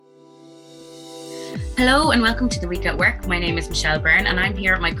Hello and welcome to The Week at Work. My name is Michelle Byrne and I'm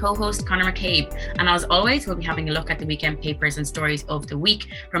here with my co-host Conor McCabe. And as always, we'll be having a look at the weekend papers and stories of the week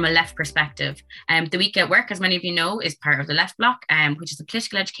from a left perspective. The Week at Work, as many of you know, is part of the Left Block, which is a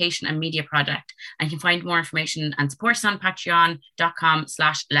political education and media project. And you can find more information and support us on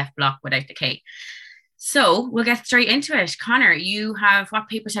patreon.com/leftblock without the K. So we'll get straight into it. Conor, what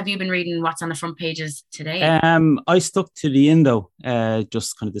papers have you been reading? What's on the front pages today? I stuck to the Indo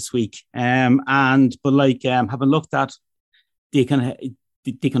just kind of this week, having looked at the kind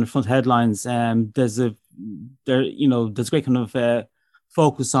of front headlines, there's a great kind of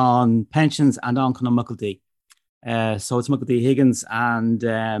focus on pensions and on kind of Michael D. So it's Michael D. Higgins and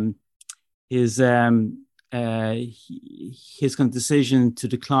his kind of decision to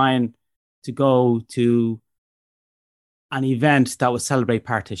decline to go to an event that would celebrate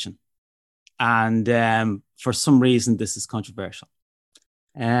partition. And for some reason, this is controversial.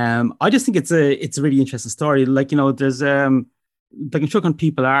 I just think it's a really interesting story. There's I'm sure when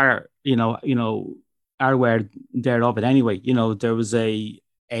people are aware thereof it anyway. There was a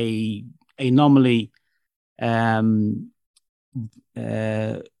nominally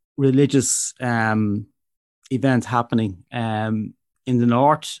religious event happening in the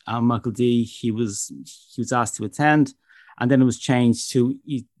north, and Michael D. He was asked to attend, and then it was changed to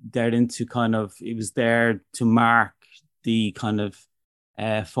it was there to mark the kind of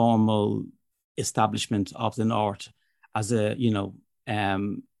formal establishment of the north as an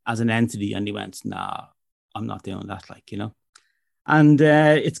entity, and he went, "Nah, I'm not doing that," and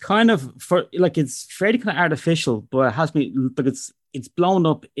it's kind of it's fairly kind of artificial, but it has been, but it's blown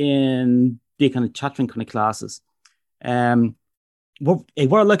up in the kind of chattering kind of classes. What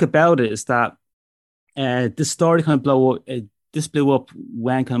I like about it is that this story kind of blew up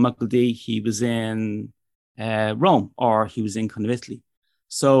when kind of Michael D. he was in Rome, or he was in kind of Italy.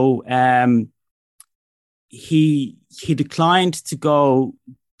 So he declined to go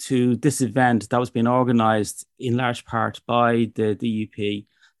to this event that was being organised in large part by the DUP,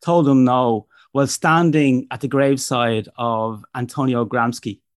 told him no, while standing at the graveside of Antonio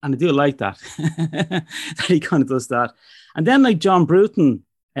Gramsci. And I do like that, that he kind of does that. And then John Bruton,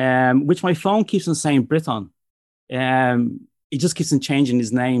 which my phone keeps on saying Briton. He just keeps on changing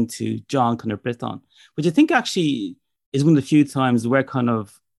his name to John kind of Briton, which I think actually is one of the few times where kind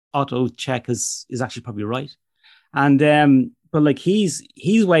of auto check is actually probably right. And but he's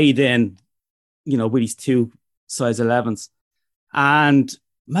weighed in, with his 2 size 11s, and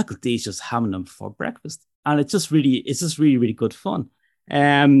Michael D's just having them for breakfast, and it's just really good fun.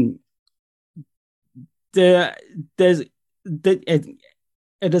 There's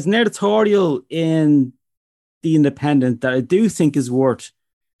an editorial in The Independent that I do think is worth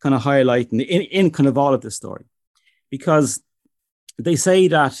kind of highlighting in kind of all of this story, because they say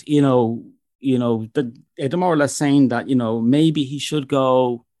that they're more or less saying that maybe he should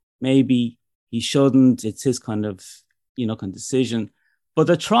go, maybe he shouldn't. It's his kind of kind of decision, but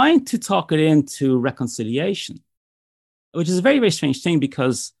they're trying to talk it into reconciliation, which is a very, very strange thing,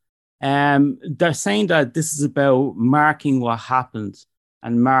 because they're saying that this is about marking what happened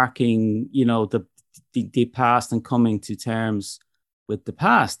and marking, the past and coming to terms with the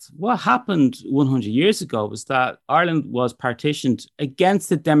past. What happened 100 years ago was that Ireland was partitioned against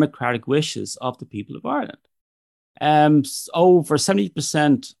the democratic wishes of the people of Ireland. Over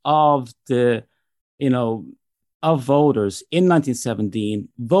 70% of the, of voters in 1917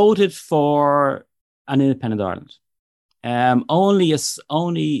 voted for an independent Ireland. Only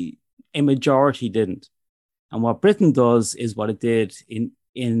a majority didn't. And what Britain does is what it did in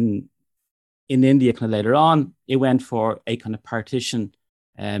India kind of later on. It went for a kind of partition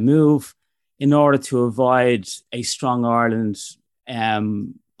move in order to avoid a strong Ireland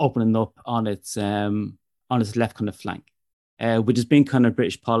opening up on its left kind of flank, which has been kind of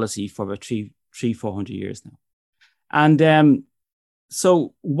British policy for about 400 years now. And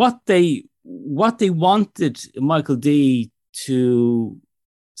so what they wanted Michael D. to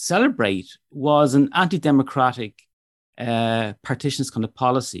celebrate was an anti-democratic partitions kind of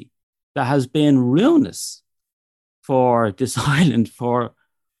policy that has been ruinous for this island for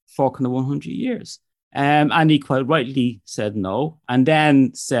kind of 100 years. And he quite rightly said no, and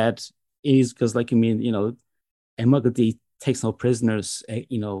then said, because Michael D. takes no prisoners,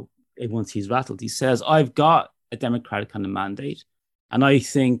 once he's rattled. He says, I've got a democratic kind of mandate, and I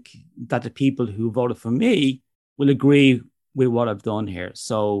think that the people who voted for me will agree with what I've done here.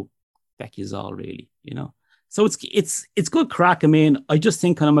 So feck yous all, really, So it's good crack. I mean, I just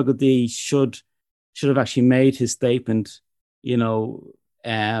think kind of Michael D. should have actually made his statement, at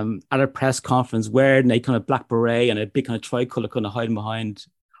a press conference wearing a kind of black beret and a big kind of tricolour kind of hiding behind,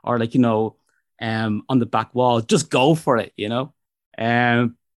 or on the back wall. Just go for it,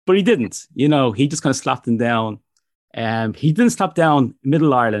 but he didn't. He just kind of slapped him down. He didn't slap down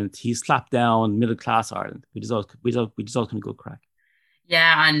middle Ireland. He slapped down middle class Ireland, which is all kind of good crack.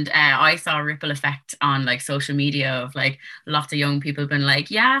 Yeah, and I saw a ripple effect on like social media of like lots of young people been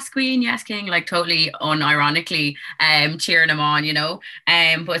like, yes, Queen, yes, King, like totally unironically cheering him on,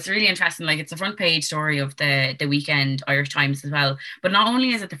 But it's really interesting. Like it's a front page story of the weekend Irish Times as well. But not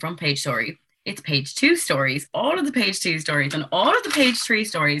only is it the front page story, it's page 2 stories, all of the page 2 stories and all of the page 3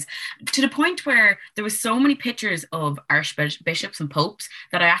 stories, to the point where there was so many pictures of archbishops and popes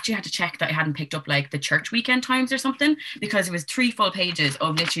that I actually had to check that I hadn't picked up like the church weekend times or something, because it was 3 full pages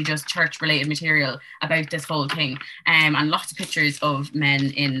of literally just church related material about this whole thing, and lots of pictures of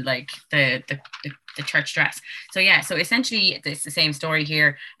men in like the church dress. So essentially it's the same story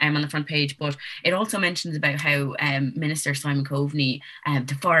here on the front page, but it also mentions about how Minister Simon Coveney,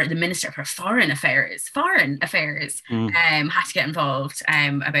 the Minister for Foreign Affairs, had to get involved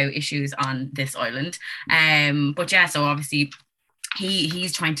about issues on this island. So obviously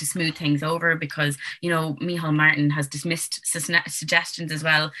he's trying to smooth things over because, Micheál Martin has dismissed suggestions as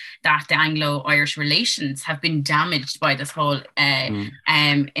well that the Anglo-Irish relations have been damaged by this whole incident.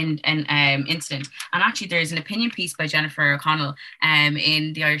 And actually there's an opinion piece by Jennifer O'Connell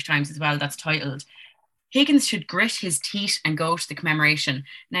in the Irish Times as well that's titled "Higgins should grit his teeth and go to the commemoration."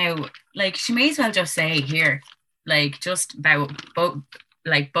 Now, like, she may as well just say here, like, just bow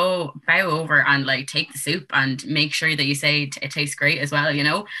over and like take the soup and make sure that you say it tastes great as well, I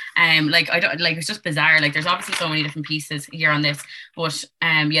don't like, it's just bizarre. Like there's obviously so many different pieces here on this, but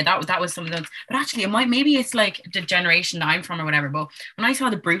that was some of those. But actually maybe it's like the generation that I'm from or whatever, but when I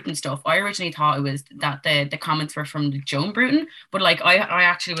saw the Bruton stuff, I originally thought it was that the comments were from the Joan Bruton, but like I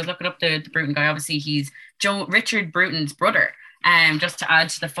actually was looking up the Bruton guy. Obviously he's Richard Bruton's brother, just to add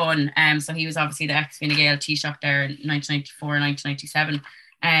to the fun. So he was obviously the ex-Fine Gael Taoiseach there in 1994 and 1997.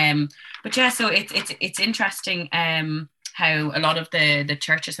 So it's interesting how a lot of the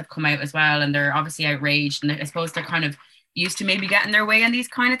churches have come out as well, and they're obviously outraged, and I suppose they're kind of used to maybe getting their way on these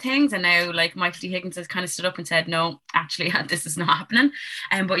kind of things, and now like Michael D. Higgins has kind of stood up and said, no, actually this is not happening.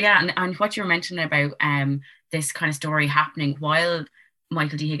 And what you were mentioning about this kind of story happening while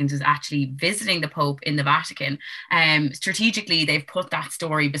Michael D. Higgins was actually visiting the Pope in the Vatican. Strategically, they've put that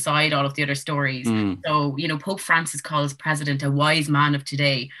story beside all of the other stories. So, Pope Francis calls President a wise man of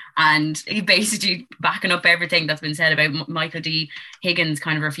today. And he basically backing up everything that's been said about Michael D. Higgins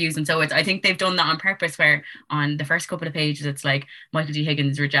kind of refusing. So I think they've done that on purpose, where on the first couple of pages, it's like Michael D.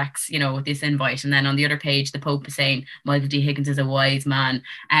 Higgins rejects, this invite. And then on the other page, the Pope is saying Michael D. Higgins is a wise man.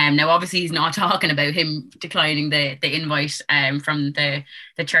 Now, obviously, he's not talking about him declining the invite from the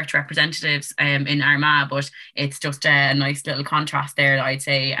church representatives in Armagh, but it's just a nice little contrast there, I'd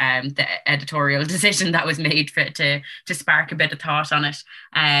say, the editorial decision that was made to spark a bit of thought on it.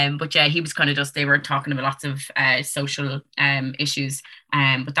 He was kind of they were talking about lots of social issues,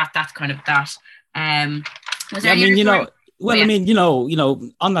 but that's kind of that. On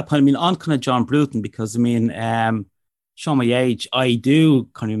that point, on kind of John Bruton, because show my age, I do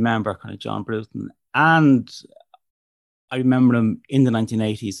kind of remember kind of John Bruton, and I remember him in the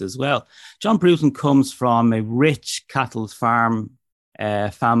 1980s as well. John Bruton comes from a rich cattle farm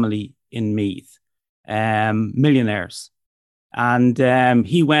family in Meath, millionaires. And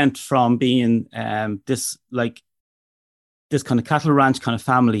he went from being this kind of cattle ranch kind of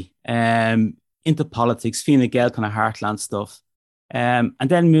family into politics, Fine Gael kind of heartland stuff, and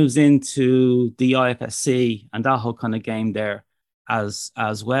then moves into the IFSC and that whole kind of game there as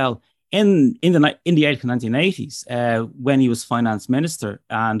well. In the early 1980s, when he was finance minister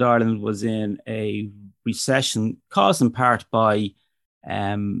and Ireland was in a recession caused in part by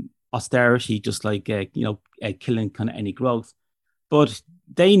austerity, just like killing kind of any growth. But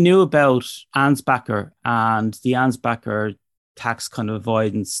they knew about Ansbacher and the Ansbacher tax kind of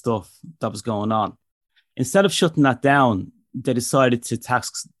avoidance stuff that was going on. Instead of shutting that down, they decided to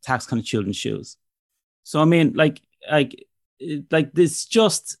tax kind of children's shoes. So this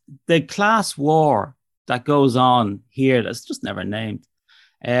just the class war that goes on here that's just never named,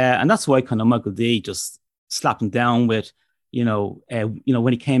 and that's why kind of Michael D just slapped him down with,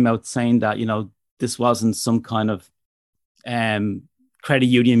 when he came out saying that this wasn't some kind of credit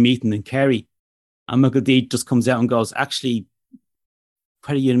union meeting in Kerry, and Michael D just comes out and goes, actually,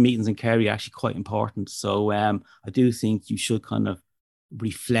 credit union meetings in Kerry are actually quite important. So I do think you should kind of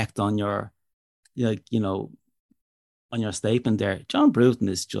reflect on your on your statement there. John Bruton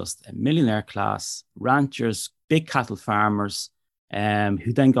is just a millionaire class, ranchers, big cattle farmers,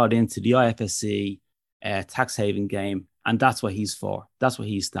 who then got into the IFSC tax haven game And that's what he's for. That's what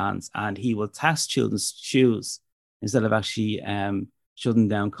he stands. And he will tax children's shoes instead of actually shutting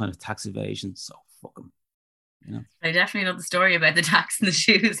down kind of tax evasion. So fuck him. You know? I definitely know the story about the tax and the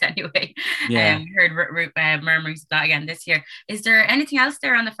shoes anyway. Yeah. Heard murmurings of that again this year. Is there anything else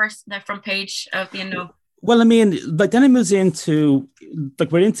there on the front page of the Indo? Well, I mean, like then it moves into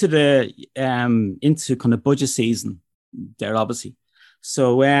like we're into the into kind of budget season there, obviously.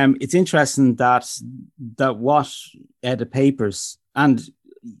 So it's interesting that what the papers, and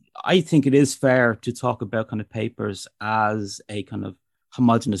I think it is fair to talk about kind of papers as a kind of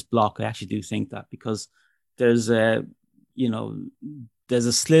homogenous block. I actually do think that, because there's a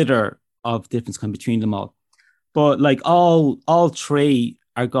slither of difference kind of between them all. But like all three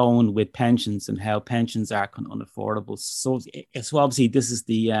are going with pensions and how pensions are kind of unaffordable. So obviously this is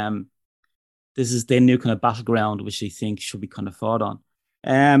the new kind of battleground which they think should be kind of fought on.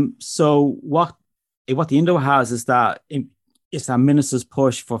 So what the Indo has is that it's a minister's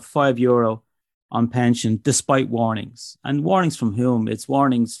push for €5 on pension despite warnings. And warnings from whom? It's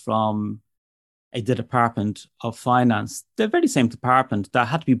warnings from the Department of Finance, the very same department that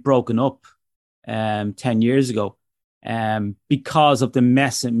had to be broken up 10 years ago because of the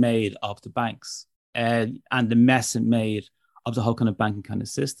mess it made of the banks and the mess it made of the whole kind of banking kind of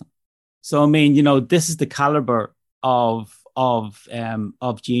system. So, I mean, this is the caliber of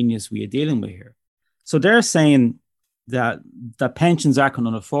genius we are dealing with here. So they're saying that pensions are kind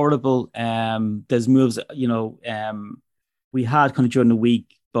of unaffordable. There's moves, we had kind of during the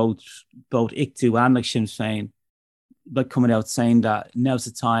week, both ICTU and like Sinn Féin, like coming out saying that now's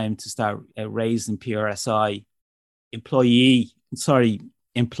the time to start raising PRSI, employer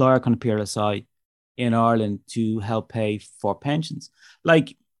kind of PRSI in Ireland to help pay for pensions.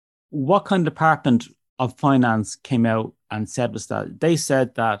 Like, what kind of Department of Finance came out and said was that they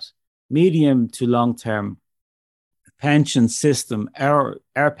said that medium to long term pension system, our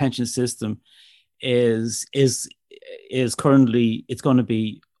pension system is currently, it's going to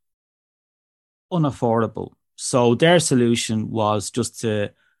be unaffordable. So their solution was just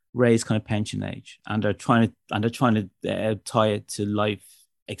to raise kind of pension age, and they're trying to tie it to life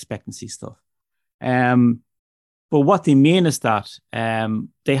expectancy stuff. But what they mean is that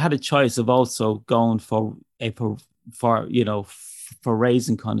they had a choice of also going for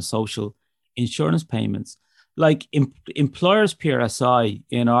raising kind of social insurance payments. Like employers' PRSI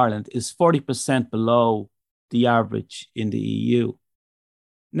in Ireland is 40% below the average in the EU.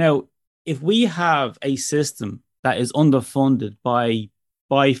 Now, if we have a system that is underfunded by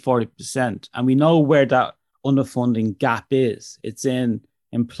 40%, and we know where that underfunding gap is, it's in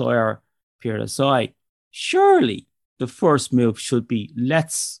employer PRSI, surely the first move should be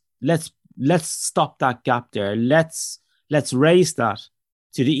let's stop that gap there. Let's raise that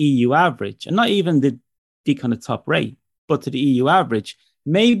to the EU average, and not even the kind of top rate, but to the EU average.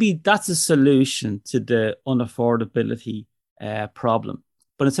 Maybe that's a solution to the unaffordability problem.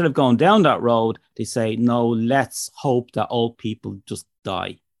 But instead of going down that road, they say, no, let's hope that old people just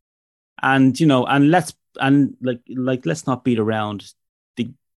die. And, let's not beat around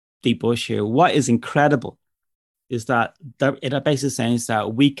the bush here. What is incredible is that it basically says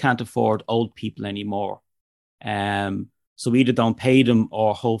that we can't afford old people anymore. So we either don't pay them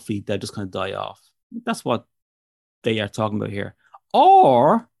or hopefully they're just going to die off. That's what they are talking about here.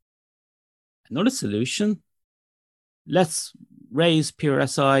 Or another solution, let's raise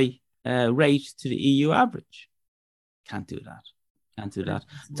PRSI rate to the EU average. Can't do that.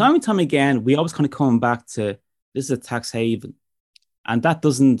 Time and time again, we always kind of come back to this is a tax haven. And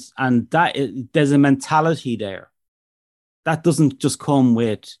there's a mentality there. That doesn't just come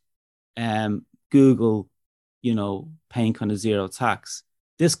with Google, paying kind of zero tax.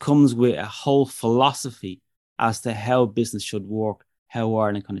 This comes with a whole philosophy as to how business should work, how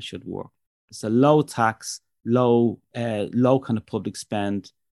Ireland kind of should work. It's a low tax, low kind of public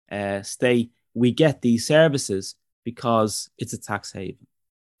spend state. We get these services because it's a tax haven.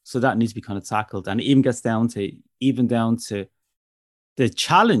 So that needs to be kind of tackled. And it even gets down to the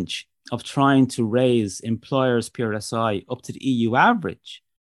challenge of trying to raise employers' PRSI up to the EU average,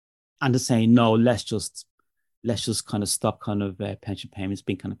 and to say, no, let's just kind of stop kind of pension payments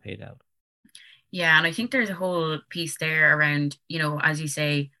being kind of paid out. Yeah, and I think there's a whole piece there around, as you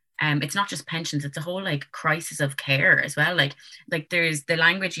say, it's not just pensions, it's a whole like crisis of care as well. Like there's the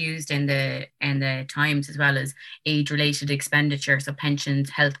language used in the Times as well as age-related expenditure, so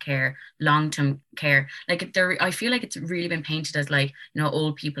pensions, healthcare, long-term care. Like I feel like it's really been painted as like,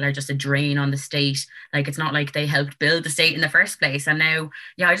 old people are just a drain on the state. Like it's not like they helped build the state in the first place. And now,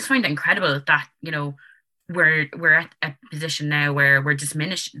 yeah, I just find it incredible that, we're at a position now where we're just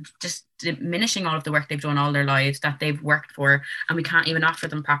diminishing all of the work they've done all their lives, that they've worked for, and we can't even offer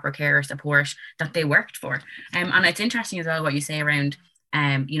them proper care or support that they worked for. And it's interesting as well what you say around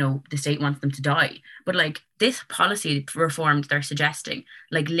the state wants them to die. But like this policy reform they're suggesting,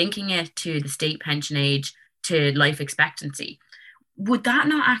 like linking it to the state pension age to life expectancy, would that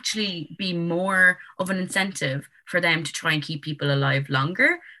not actually be more of an incentive for them to try and keep people alive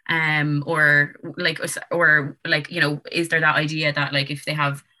longer? Or is there that idea that like if they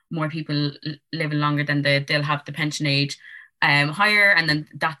have more people living longer, then they'll have the pension age higher, and then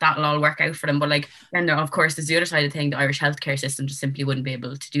that'll all work out for them. But like then there, of course, there's the other side of the thing. The Irish healthcare system just simply wouldn't be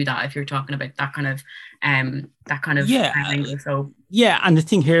able to do that if you're talking about that kind of angle. So yeah, and the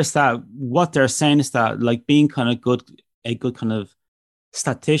thing here is that what they're saying is that like being kind of a good kind of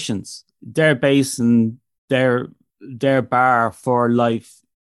statisticians, they're basing their bar for life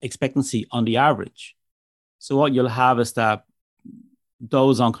expectancy on the average. So what you'll have is that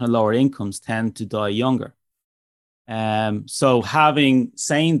those on kind of lower incomes tend to die younger. So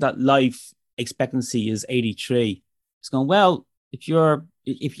saying that life expectancy is 83, it's going, well, if you're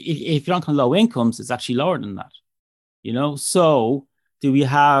on kind of low incomes, it's actually lower than that. So do we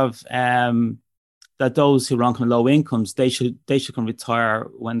have that those who are on kind of low incomes, they should kind of retire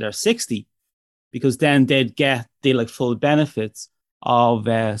when they're 60, because then they'd get the like full benefits of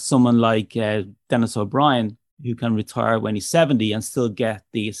someone like Dennis O'Brien, who can retire when he's 70 and still get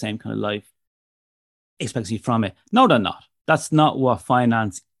the same kind of life expectancy from it. No, they're not. That's not what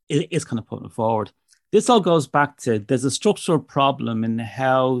finance is kind of putting forward. This all goes back to there's a structural problem in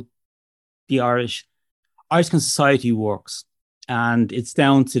how the Irish society works, and it's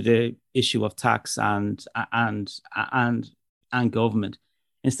down to the issue of tax and government.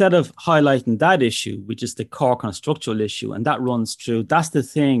 Instead of highlighting that issue, which is the core kind of structural issue, and that runs through, that's the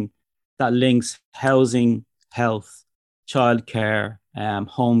thing that links housing, health, childcare,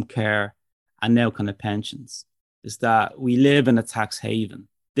 home care, and now kind of pensions, is that we live in a tax haven.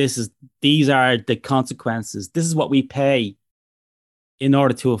 These are the consequences. This is what we pay in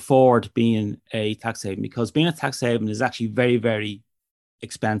order to afford being a tax haven, because being a tax haven is actually very, very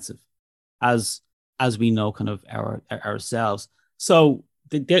expensive, as we know kind of ourselves. So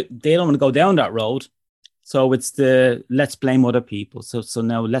they don't want to go down that road. So it's the let's blame other people. So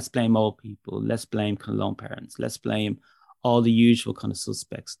now let's blame old people. Let's blame kind of lone parents. Let's blame all the usual kind of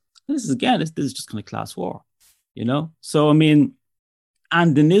suspects. And this is just kind of class war, So, I mean,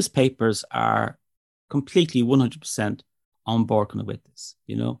 and the newspapers are completely 100% on board kind of with this,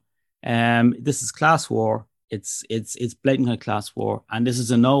 This is class war. It's blatant kind of class war. And this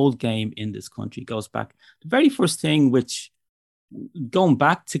is an old game in this country. It goes back. The very first thing, which going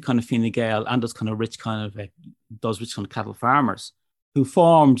back to kind of Fine Gael and those rich kind of cattle farmers who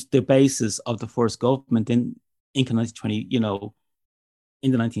formed the basis of the first government in 1920,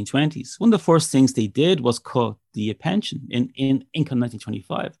 in the 1920s. One of the first things they did was cut the pension in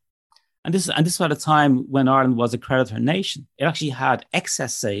 1925. And this was at a time when Ireland was a creditor nation. It actually had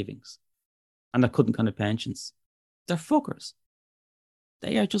excess savings and they couldn't kind of pensions. They're fuckers.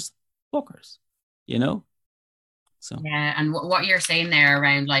 They are just fuckers, So yeah, and what you're saying there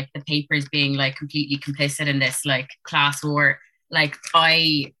around like the papers being like completely complicit in this like class war, like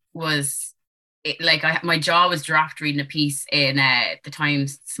my jaw was dropped reading a piece in the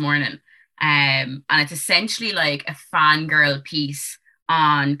Times this morning, and it's essentially like a fangirl piece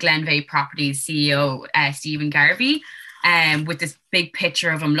on Glenveagh Properties CEO Stephen Garvey, with this big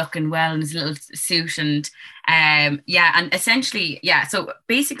picture of him looking well in his little suit, and and essentially, so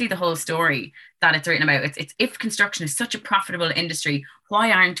basically the whole story that it's written about, it's if construction is such a profitable industry,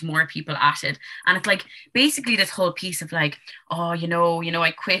 why aren't more people at it? And it's like basically this whole piece of like, oh,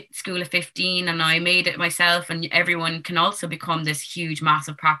 I quit school at 15 and I made it myself, and everyone can also become this huge,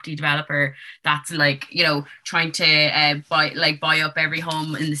 massive property developer that's like, trying to buy up every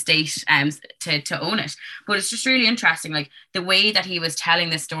home in the state to own it. But it's just really interesting, like the way that he was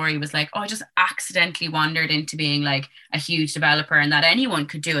telling this story was like, oh, I just accidentally wandered into being like a huge developer and that anyone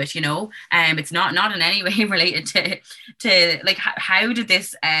could do it, it's not in any way related to like how did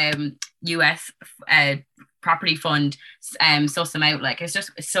this US property fund suss them out. Like it's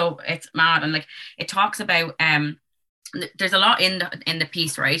mad. And like it talks about there's a lot in the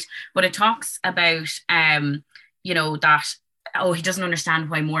piece, right? But it talks about that, oh, he doesn't understand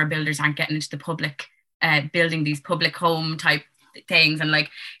why more builders aren't getting into the public building these public home type things, and like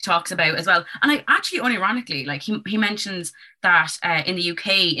talks about as well. And I actually, unironically, like he mentions that in the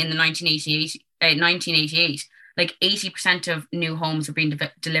UK in the 1988, like 80% of new homes are being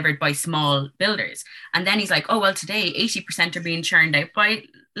delivered by small builders. And then he's like, oh, well, today 80% are being churned out by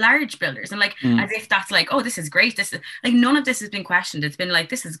large builders, and like as if that's like, oh, this is great. This is like, none of this has been questioned. It's been like,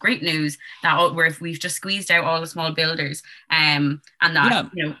 this is great news that we've just squeezed out all the small builders, and that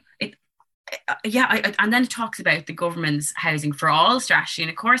it. And then it talks about the government's Housing for All strategy. And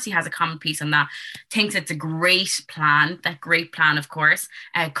of course, he has a comment piece on that, thinks it's a great plan, of course.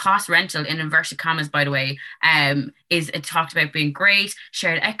 Cost rental, in inverted commas, by the way, is it talked about being great.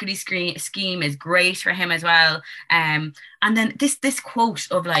 Shared equity scheme is great for him as well. And then this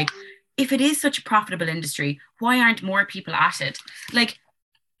quote of like, if it is such a profitable industry, why aren't more people at it? Like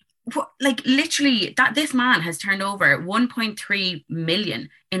literally, that this man has turned over 1.3 million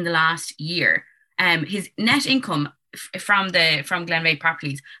in the last year. His net income from Glenveagh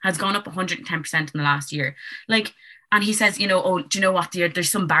Properties has gone up 110% in the last year. Like, and he says, oh, do you know what? There's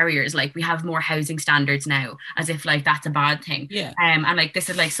some barriers. Like, we have more housing standards now, as if like that's a bad thing. Yeah. And like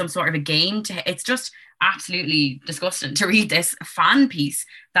this is like some sort of a game. It's just absolutely disgusting to read this fan piece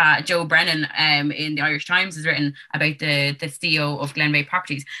that Joe Brennan in the Irish Times has written about the CEO of Glenveagh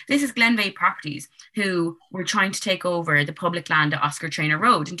Properties. This is Glenveagh Properties, who were trying to take over the public land at Oscar Traynor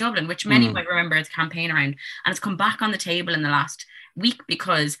Road in Dublin, which many might remember as a campaign around, and it's come back on the table in the last week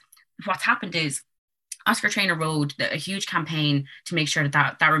because what's happened is Oscar Traynor Road, a huge campaign to make sure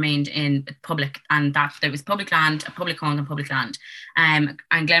that remained in public, and that there was public land, public owned and public land. And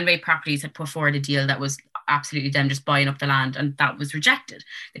Glenveagh Properties had put forward a deal that was absolutely them just buying up the land, and that was rejected.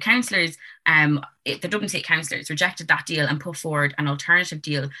 The councillors, the Dublin City councillors rejected that deal and put forward an alternative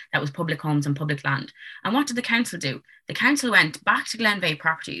deal that was public homes and public land. And what did the council do? The council went back to Glenveagh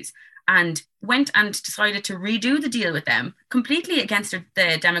Properties and went and decided to redo the deal with them completely against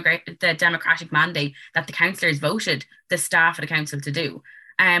the democratic mandate that the councillors voted the staff of the council to do.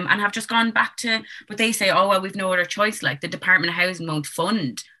 And have just gone back to what they say, oh, well, we've no other choice. Like, the Department of Housing won't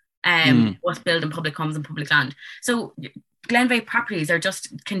fund us building public homes and public land. So Glenveagh Properties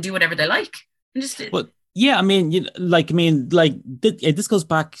can do whatever they like. And just, well, yeah, I mean, this goes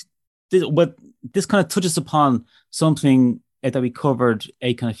back, this kind of touches upon something that we covered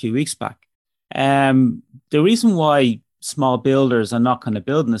a few weeks back. The reason why small builders are not kind of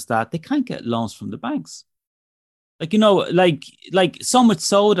building is that they can't get loans from the banks. Like so much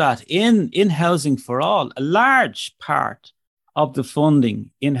so that in Housing for All, a large part of the funding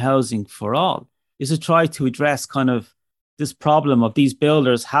in Housing for All is to try to address kind of this problem of these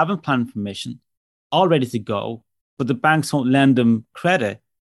builders having planning permission, all ready to go, but the banks won't lend them credit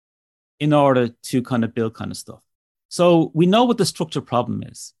in order to kind of build kind of stuff. So we know what the structural problem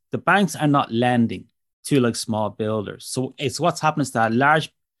is. The banks are not lending to like small builders. So it's what's happening is that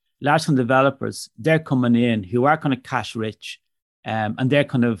large kind of developers, they're coming in who are kind of cash rich, and they're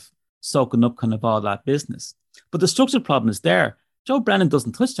kind of soaking up kind of all that business. But the structural problem is there. Joe Brennan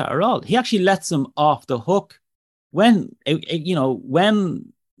doesn't touch that at all. He actually lets them off the hook when he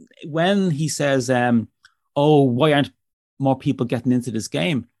says, oh, why aren't more people getting into this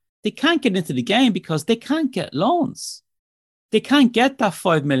game? They can't get into the game because they can't get loans. They can't get that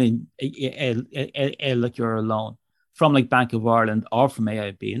 5 million euro loan from like Bank of Ireland or from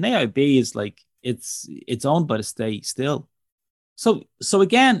AIB. And AIB is like, it's owned by the state still. So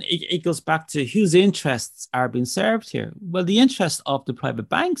again, it goes back to whose interests are being served here. Well, the interests of the private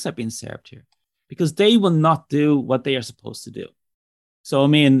banks are being served here because they will not do what they are supposed to do. So, I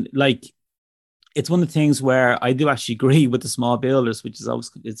mean, like, it's one of the things where I do actually agree with the small builders, which is always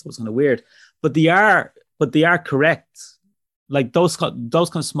kind of weird, but they are correct. Like those kind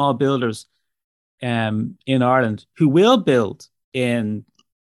of small builders in Ireland who will build in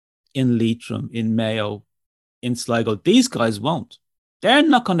Leitrim, in Mayo, in Sligo, these guys won't. They're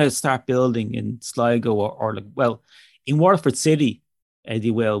not going to start building in Sligo or like, well, in Waterford City, they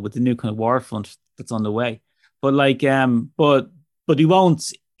will with the new kind of waterfront that's on the way. But like, but he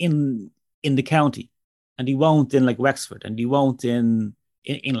won't in the county, and he won't in like Wexford, and he won't in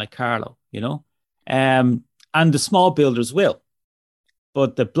like Carlow, and the small builders will,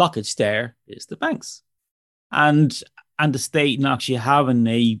 but the blockage there is the banks, and the state not actually having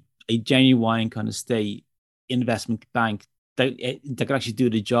a genuine kind of state investment bank that can actually do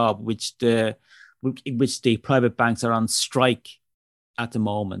the job, which the private banks are on strike at the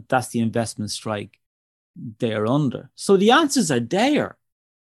moment. That's the investment strike they are under. So the answers are there.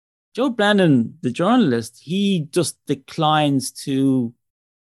 Joe Brennan, the journalist, he just declines to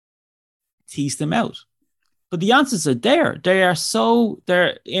tease them out. But the answers are there. They're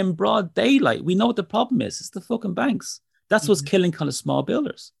in broad daylight. We know what the problem is. It's the fucking banks. That's what's killing kind of small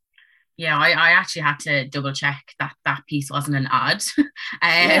builders. Yeah, I actually had to double check that piece wasn't an ad for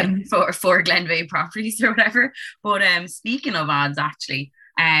Glenveagh Properties or whatever. But speaking of ads, actually,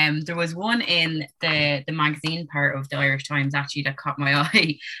 There was one in the magazine part of the Irish Times actually that caught my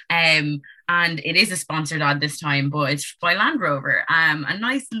eye. And it is a sponsored ad this time, but it's by Land Rover. A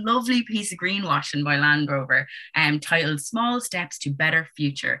nice, lovely piece of greenwashing by Land Rover, titled "Small Steps to Better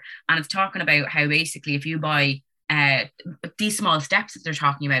Future," and it's talking about how basically if you buy these small steps that they're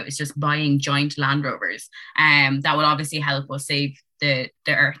talking about is just buying joint Land Rovers, that will obviously help us save the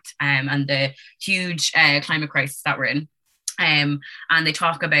earth and the huge climate crisis that we're in. And they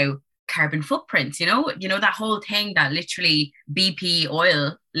talk about carbon footprints, that whole thing that literally BP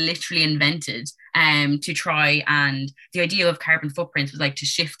oil literally invented to try, and the idea of carbon footprints was like to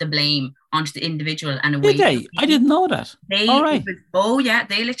shift the blame onto the individual and away. Did they? I didn't know that. All right.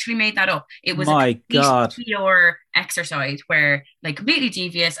 They literally made that up. It was my God pure exercise where like completely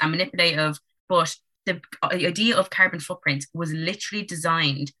devious and manipulative, but the idea of carbon footprints was literally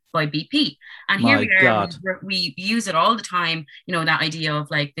designed by BP. And here we are, we use it all the time, that idea of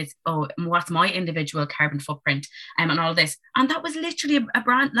like this, what's my individual carbon footprint and all this. And that was literally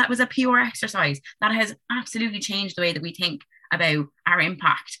that was a pure exercise that has absolutely changed the way that we think about our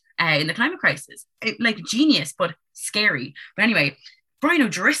impact in the climate crisis. Like genius, but scary. But anyway, Brian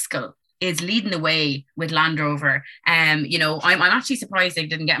O'Driscoll is leading the way with Land Rover. I'm actually surprised they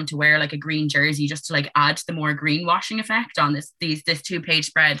didn't get him to wear like a green jersey just to like add the more greenwashing effect on this 2-page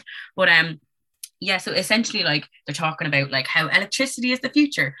spread. But so essentially like they're talking about like how electricity is the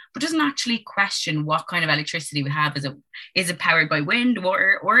future, but doesn't actually question what kind of electricity we have. Is it powered by wind,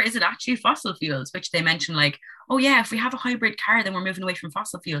 water, or is it actually fossil fuels? Which they mention like, oh yeah, if we have a hybrid car, then we're moving away from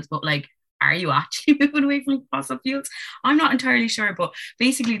fossil fuels. But like, are you actually moving away from fossil fuels? I'm not entirely sure, but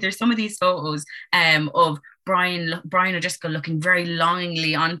basically there's some of these photos of Brian O'Driscoll looking very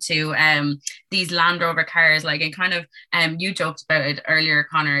longingly onto these Land Rover cars, like, and kind of you joked about it earlier,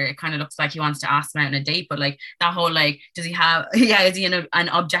 Conor. It kind of looks like he wants to ask him out on a date, but like that whole like, does he have is he in an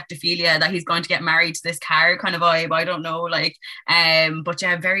objectophilia that he's going to get married to this car kind of vibe? I don't know, like but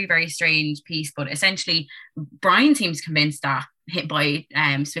yeah, very, very strange piece. But essentially Brian seems convinced that by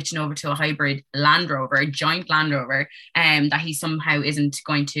switching over to a hybrid Land Rover, a joint Land Rover, that he somehow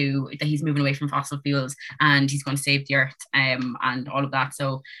that he's moving away from fossil fuels and he's going to save the earth and all of that.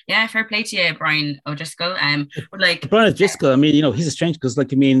 So yeah, fair play to you, Brian O'Driscoll. But like Brian O'Driscoll, I mean, he's a strange, because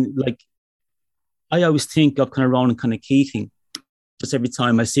like, I mean, like I always think of kind of Ronan kind of Keating just every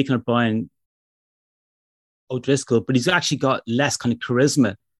time I see kind of Brian O'Driscoll, but he's actually got less kind of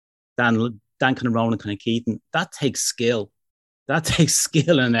charisma than kind of Ronan kind of Keating. That takes skill. That takes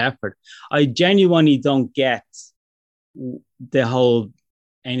skill and effort. I genuinely don't get the whole,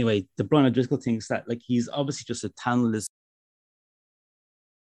 anyway, the Brian O'Driscoll thinks that like he's obviously just a talentless.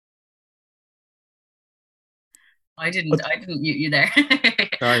 I didn't mute you there.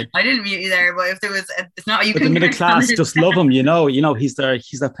 Sorry. I didn't mute you there, but if there was, it's not you. But the middle class just love him, he's their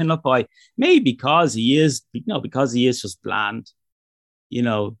pin-up boy. Maybe because he is, because he is just bland,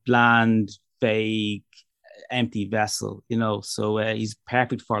 bland, vague, empty vessel, so he's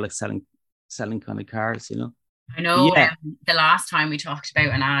perfect for like selling kind of cars, I know. Yeah. The last time we talked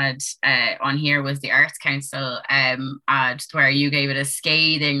about an ad on here was the Arts Council ad, where you gave it a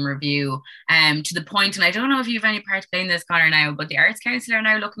scathing review to the point, and I don't know if you have any part to play in this, Conor, now, but the Arts Council are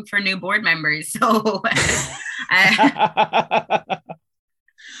now looking for new board members. So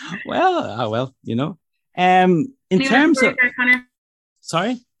well, in terms of Conor?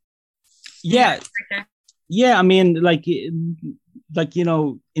 Sorry? Yeah. Yeah, I mean, in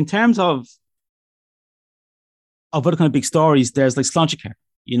terms of other kind of big stories, there's like Sláintecare,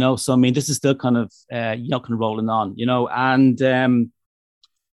 so I mean, this is still kind of, kind of rolling on, and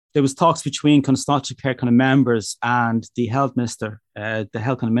there was talks between kind of Sláintecare kind of members and the health minister, like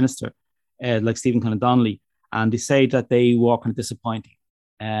Stephen kind of Donnelly, and they say that they were kind of disappointing.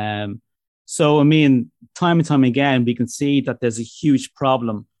 So, I mean, time and time again, we can see that there's a huge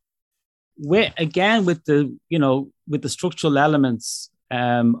problem with the structural elements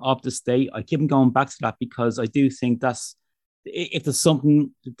of the state. I keep going back to that because I do think that's, if there's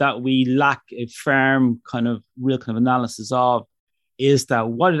something that we lack a firm kind of real kind of analysis of, is that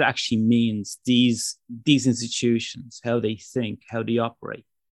what it actually means, these institutions, how they think, how they operate.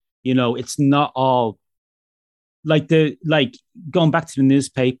 It's not all like going back to the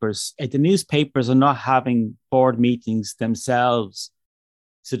newspapers. The newspapers are not having board meetings themselves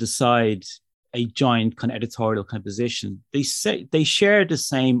to decide a joint kind of editorial kind of position. They say they share the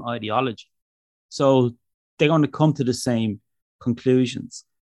same ideology, so they're going to come to the same conclusions.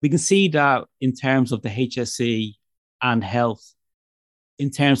 We can see that in terms of the HSE and health, in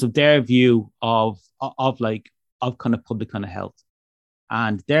terms of their view of kind of public kind of health,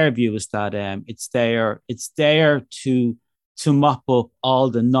 and their view is that it's there to to mop up all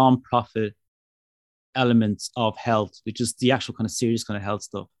the non-profit elements of health, which is the actual kind of serious kind of health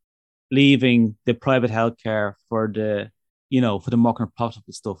stuff, leaving the private healthcare for the, for the more kind of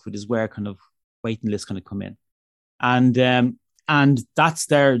profitable stuff, which is where kind of waiting lists kind of come in. And that's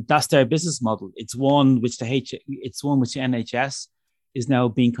their business model. It's one which the NHS is now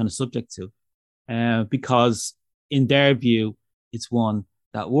being kind of subject to, because in their view, it's one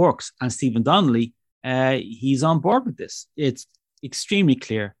that works. And Stephen Donnelly, he's on board with this. It's extremely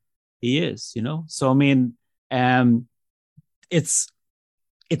clear he is, So I mean, it's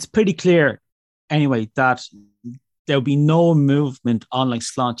pretty clear anyway that there'll be no movement on like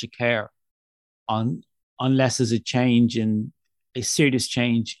sláinte care unless there's a serious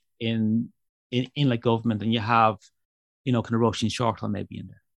change in like government, and you have, kind of Roisin Shortall maybe in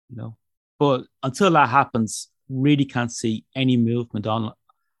there, But until that happens, really can't see any movement on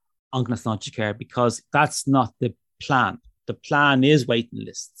kind of sláinte care, because that's not the plan. The plan is waiting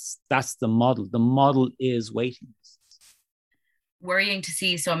lists. That's the model. The model is waiting lists. Worrying to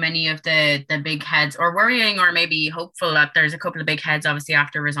see so many of the big heads, or worrying, or maybe hopeful that there's a couple of big heads obviously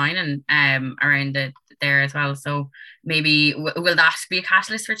after resigning around there as well. So maybe will that be a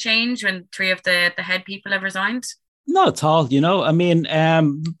catalyst for change when 3 of the head people have resigned? Not at all, I mean,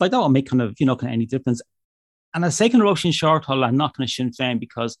 but that won't make kind of any difference. And I say kind of Roisin Shortall, I'm not kind of Sinn Féin,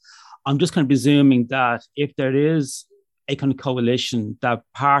 because I'm just kind of presuming that if there is a kind of coalition, that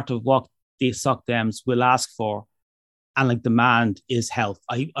part of what the Soc Dems will ask for and like demand is health.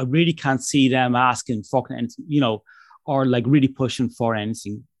 I really can't see them asking for anything, or like really pushing for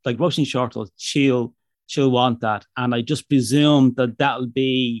anything. Like Roisin Shortall, she'll want that. And I just presume that that'll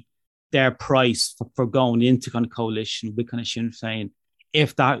be their price for going into kind of coalition with kind of Sinn Féin,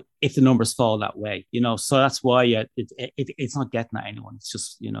 if the numbers fall that way, So that's why it's not getting at anyone. It's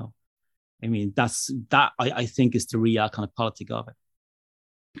just, I mean, I think is the real kind of politic of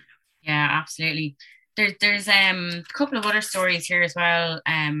it. Yeah, absolutely. There's a couple of other stories here as well,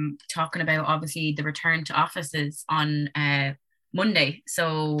 talking about obviously the return to offices on Monday.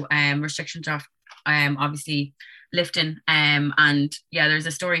 So restrictions are obviously lifting, and yeah, there's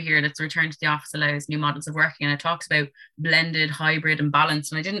a story here that's return to the office allows new models of working, and it talks about blended, hybrid and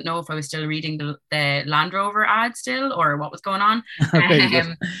balanced. And I didn't know if I was still reading the Land Rover ad still, or what was going on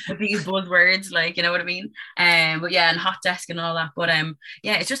with these buzzwords, like, you know what I mean. But yeah, and hot desk and all that. But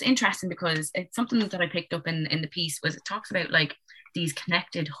yeah, it's just interesting because it's something that I picked up in the piece, was it talks about like these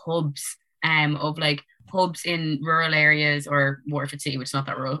connected hubs of like hubs in rural areas, or Waterford City, which is not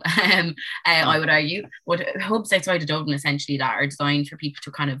that rural, I would argue, but hubs outside of Dublin essentially that are designed for people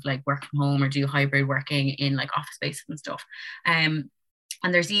to kind of like work from home or do hybrid working in like office spaces and stuff. And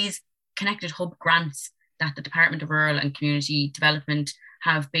there's these connected hub grants that the Department of Rural and Community Development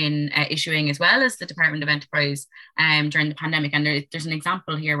have been issuing, as well as the Department of Enterprise during the pandemic. And there's an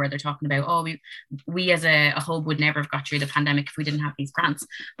example here where they're talking about, we as a hub would never have got through the pandemic if we didn't have these grants.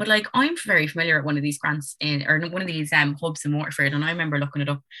 But like, I'm very familiar with one of these grants or one of these hubs in Waterford, and I remember looking it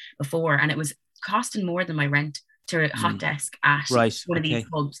up before, and it was costing more than my rent to hot desk at one of these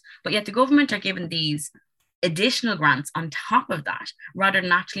hubs. But yet the government are giving these additional grants on top of that, rather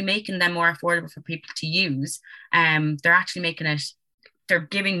than actually making them more affordable for people to use. They're actually making it, they're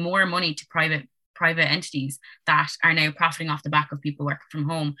giving more money to private entities that are now profiting off the back of people working from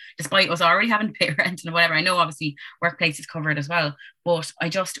home, despite us already having to pay rent and whatever. I know obviously workplace is covered as well, but I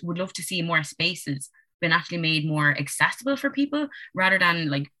just would love to see more spaces been actually made more accessible for people, rather than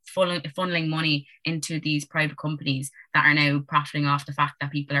like funneling money into these private companies that are now profiting off the fact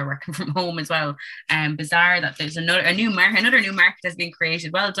that people are working from home as well. Bizarre that there's another new market has been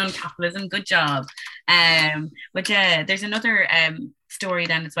created. Well done, capitalism, good job. But yeah, there's another story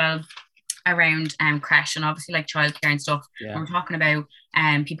then as well around creche and obviously like childcare and stuff. Yeah. When we're talking about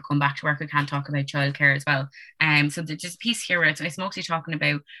people come back to work, we can't talk about childcare as well. So there's a piece here where it's mostly talking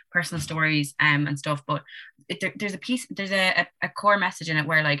about personal stories and stuff, but there's a core message in it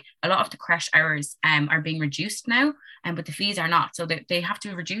where like a lot of the creche hours are being reduced now, but the fees are not. So they have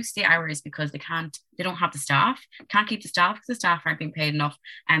to reduce the hours because they don't have the staff, can't keep the staff because the staff aren't being paid enough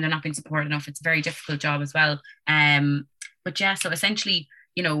and they're not being supported enough. It's a very difficult job as well. But yeah, so essentially,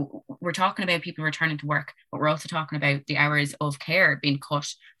 you know, we're talking about people returning to work, but we're also talking about the hours of care being cut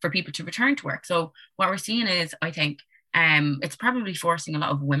for people to return to work. So what we're seeing is, I think, it's probably forcing a lot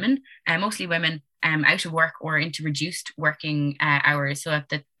of women, mostly women, out of work or into reduced working hours. So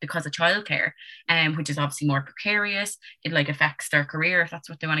that because of childcare, which is obviously more precarious, it like affects their career if that's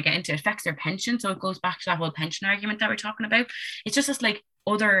what they want to get into. It affects their pension. So it goes back to that whole pension argument that we're talking about. It's just this like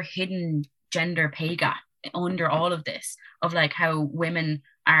other hidden gender pay gap under all of this, of like how women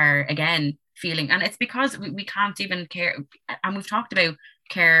are again feeling, and it's because we can't even care. And we've talked about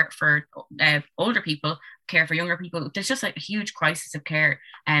care for older people, care for younger people. There's just like a huge crisis of care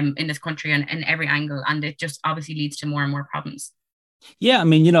in this country and in every angle, and it just obviously leads to more and more problems. Yeah, I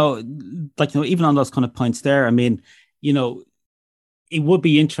mean, even on those kind of points there, I mean, it would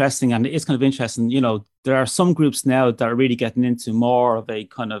be interesting, and it's kind of interesting, there are some groups now that are really getting into more of a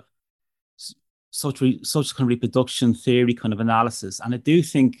kind of social kind of reproduction theory kind of analysis. And I do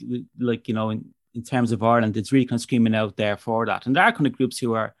think, in terms of Ireland, it's really kind of screaming out there for that. And there are kind of groups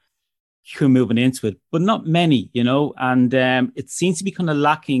who are moving into it, but not many, and it seems to be kind of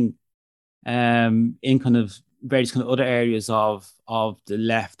lacking in kind of various kind of other areas of the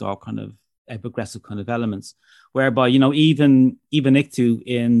left or kind of progressive kind of elements, whereby even ICTU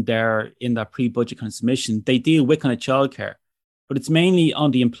in their pre-budget kind of submission, they deal with kind of childcare, but it's mainly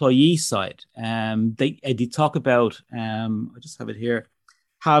on the employee side. They talk about I just have it here,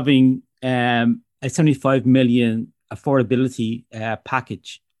 having a 75 million affordability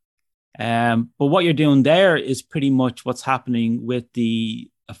package. But what you're doing there is pretty much what's happening with the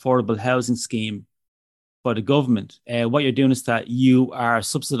affordable housing scheme by the government. What you're doing is that you are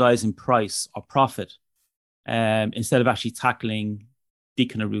subsidizing price or profit instead of actually tackling the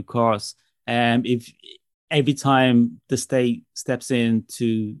kind of root cause. If every time the state steps in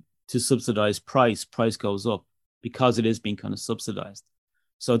to subsidize price goes up because it is being kind of subsidized.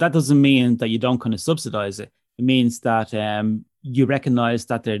 So that doesn't mean that you don't kind of subsidize it. It means that you recognize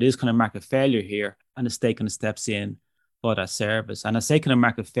that there is kind of market failure here, and the state kind of steps in for that service. And I say kind of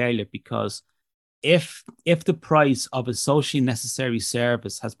market failure because if the price of a socially necessary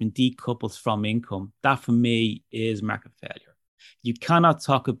service has been decoupled from income, that for me is market failure. You cannot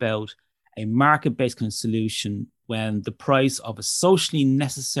talk about a market-based kind of solution when the price of a socially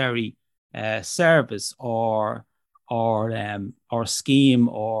necessary service or scheme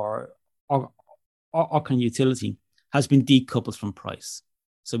or kind of utility has been decoupled from price.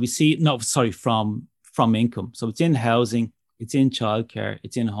 So we see, from income. So it's in housing, it's in childcare,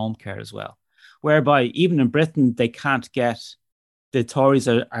 it's in home care as well. Whereby even in Britain, they can't get, the Tories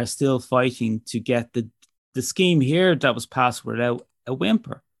are still fighting to get the scheme here that was passed without a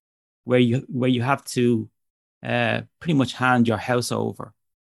whimper, where you have to pretty much hand your house over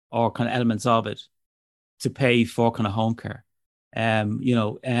or kind of elements of it to pay for kind of home care.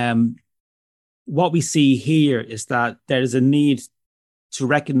 What we see here is that there is a need to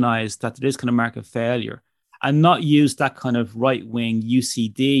recognize that there is kind of market failure and not use that kind of right-wing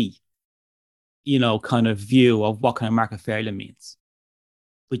UCD, kind of view of what kind of market failure means,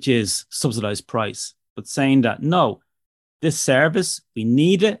 which is subsidized price, but saying that, no, this service, we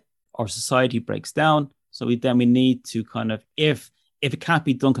need it, our society breaks down. So we need to kind of, if it can't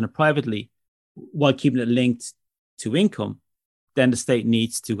be done kind of privately while keeping it linked to income, then the state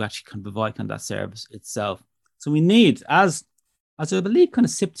needs to actually kind of provide kind of that service itself. So we need, as I believe kind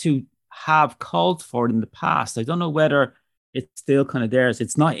of SIP2 have called for it in the past. I don't know whether it's still kind of theirs.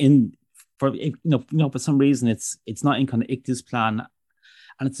 It's not in, for some reason it's not in kind of ICTU's plan,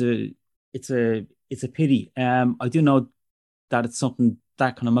 and it's a pity. I do know that it's something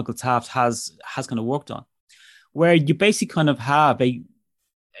that kind of Michael Taft has kind of worked on, where you basically kind of have a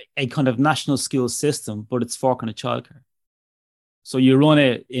kind of national school system, but it's for kind of childcare. So you run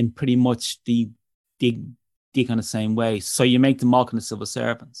it in pretty much the kind of same way. So you make them all kind of civil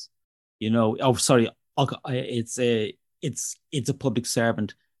servants. It's a public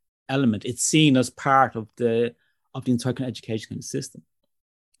servant element. It's seen as part of the entire kind of education kind of system.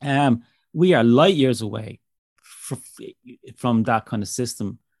 We are light years away from that kind of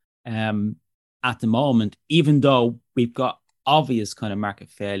system at the moment, even though we've got obvious kind of market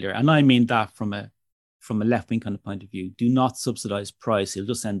failure. And I mean that from a left-wing kind of point of view. Do not subsidize price. You'll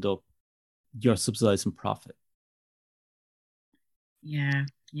just end up, you're subsidizing profit. Yeah,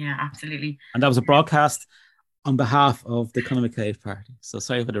 absolutely. And that was a broadcast on behalf of the Conor McCabe party. So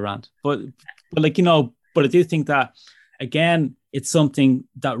sorry for the rant. But I do think that, again, it's something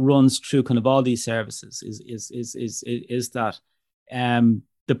that runs through kind of all these services is that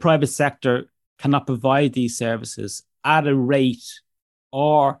the private sector cannot provide these services at a rate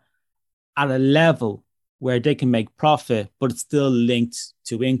or at a level where they can make profit, but it's still linked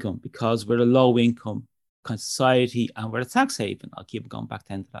to income, because we're a low income kind of society and we're a tax haven. I'll keep going back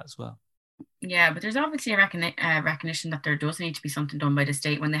into that as well. Yeah, but there's obviously a recognition that there does need to be something done by the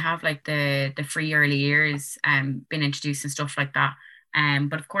state when they have like the free early years been introduced and stuff like that.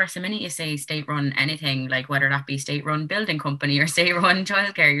 But of course, the minute you say state-run anything, like whether that be state-run building company or state-run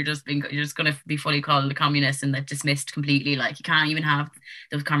childcare, you're just going to be fully called a communist and dismissed completely. Like you can't even have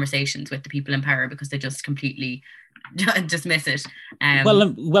those conversations with the people in power because they just completely dismiss it.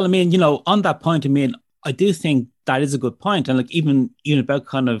 Well, I mean, on that point, I mean, I do think that is a good point. And like even about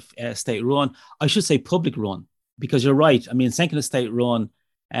kind of state run, I should say public run, because you're right. I mean, thinking of state run,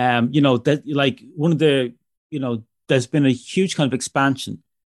 that like one of the, there's been a huge kind of expansion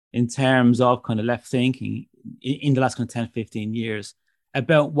in terms of kind of left thinking in the last kind of 10, 15 years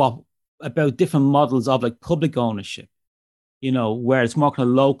about different models of like public ownership, where it's more kind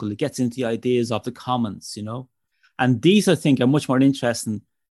of local. It gets into the ideas of the commons, and these, I think, are much more interesting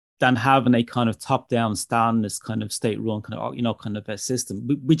than having a kind of top-down, Stalinist kind of state-run kind of, kind of a system,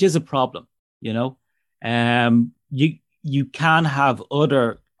 which is a problem. You can have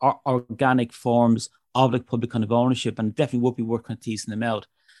other organic forms of like public kind of ownership, and it definitely would be worth kind of teasing them out.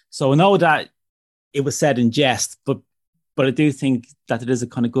 So I know that it was said in jest, but I do think that it is a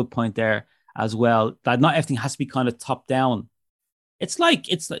kind of good point there as well, that not everything has to be kind of top-down. It's like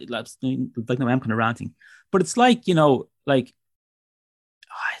now I'm kind of ranting, but it's like,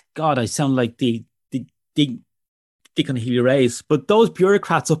 God, I sound like the kind of Healy Rays, but those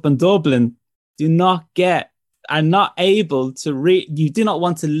bureaucrats up in Dublin are not able to you do not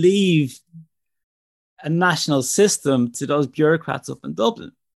want to leave a national system to those bureaucrats up in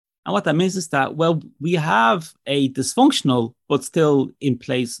Dublin. And what that means is that, well, we have a dysfunctional but still in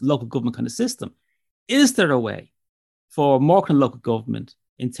place local government kind of system. Is there a way for more kind of local government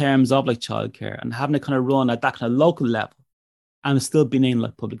in terms of like childcare and having it kind of run at that kind of local level and still being in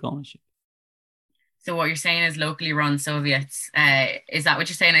like public ownership? So what you're saying is locally run Soviets. Is that what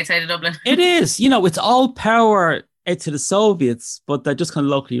you're saying outside of Dublin? It is. It's all power to the Soviets, but they're just kind of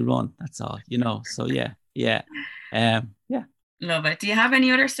locally run. That's all. So yeah. Yeah. Love it. Do you have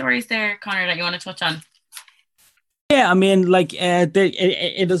any other stories there, Conor, that you want to touch on? Yeah, I mean, like it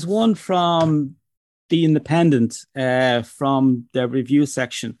is one from The Independent, from the review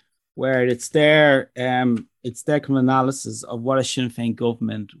section, where it's their kind of analysis of what a Sinn Féin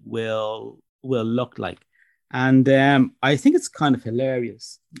government will look like, and I think it's kind of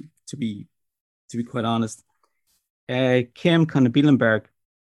hilarious, to be quite honest. Kim kind of Bielenberg,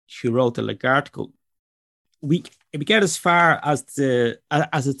 she wrote the like article. We get as far as the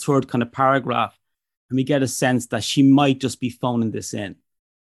third kind of paragraph, and we get a sense that she might just be phoning this in.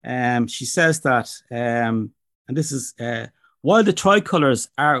 She says that, and this is while the tricolours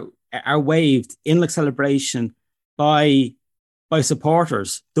are waved in like celebration by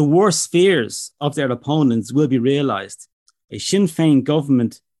supporters, the worst fears of their opponents will be realised. A Sinn Féin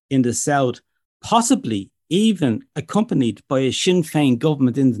government in the south, possibly even accompanied by a Sinn Féin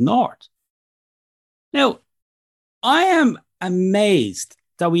government in the north. Now, I am amazed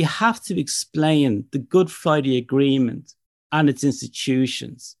that we have to explain the Good Friday Agreement and its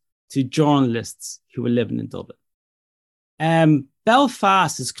institutions to journalists who are living in Dublin.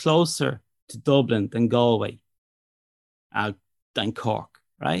 Belfast is closer to Dublin than Galway, than Cork,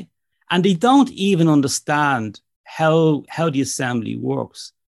 right? And they don't even understand how the assembly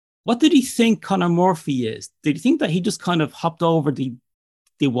works. What did he think Conor Murphy is? Did he think that he just kind of hopped over the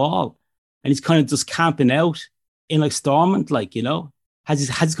wall and he's kind of just camping out in like Stormont, like, has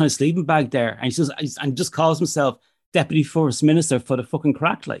his kind of sleeping bag there, and he just calls himself Deputy First Minister for the fucking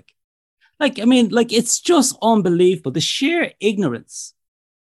crack, like I mean, like, it's just unbelievable, the sheer ignorance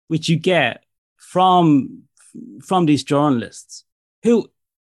which you get from these journalists who,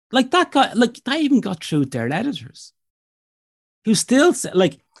 like, that guy, like, that even got through their editors, who still say,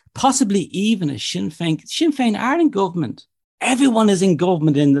 like, possibly even a Sinn Féin are in government. Everyone is in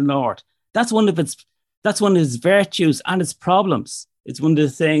government in the north. That's one of its virtues and its problems. It's one of the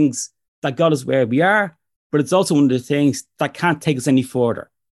things that got us where we are, but it's also one of the things that can't take us any further.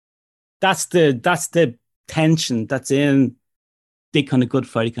 That's the tension that's in the kind of Good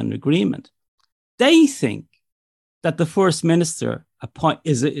Friday kind of agreement. They think that the First Minister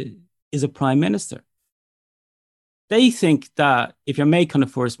is a Prime Minister. They think that if you're made kind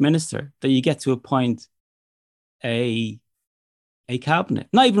of First Minister, that you get to appoint a cabinet,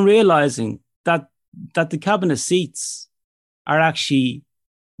 not even realising that the cabinet seats are actually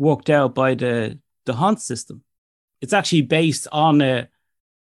worked out by the Hunt system. It's actually based on a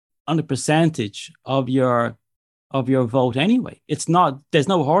percentage of your vote anyway. It's not, there's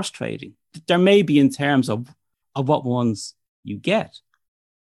no horse trading. There may be in terms of what ones you get,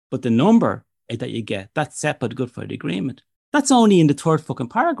 but the number that you get, that's set by the Good Friday Agreement. That's only in the third fucking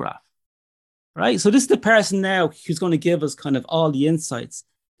paragraph, right? So this is the person now who's going to give us kind of all the insights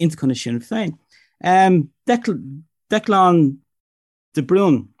into kind of Sinn Féin. Declan de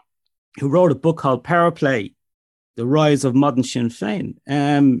Bruton, who wrote a book called Power Play, The Rise of Modern Sinn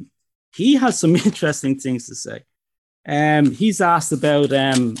Féin, he has some interesting things to say. He's asked about,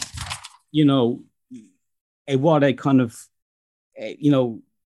 what a kind of, you know,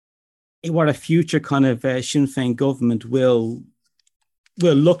 what a future kind of Sinn Féin government will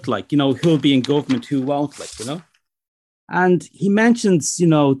look like, you know, who'll be in government, who won't, like, you know. And he mentions, you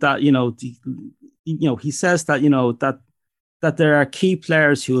know, that, you know, he says that, you know, that there are key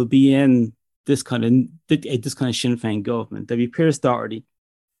players who will be in this kind of Sinn Féin government. There'll be Pierce Doherty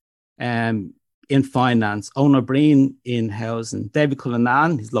in finance, Owen Breen in housing, David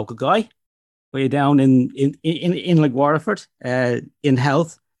Cullinan, his local guy, way down in like Waterford, in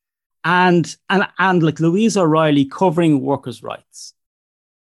health, and like Louise O'Reilly covering workers' rights.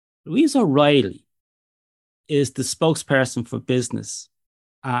 Louise O'Reilly is the spokesperson for business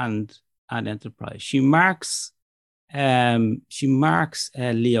and enterprise. She marks Leo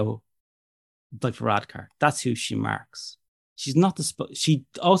Varadkar. That's who she marks. She's not she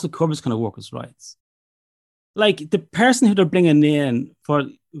also covers kind of workers' rights. Like the person who they're bringing in for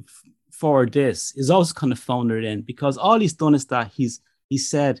this is also kind of phoned it in, because all he's done is that he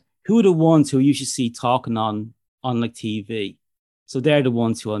said, who are the ones who you should see talking on like TV? So they're the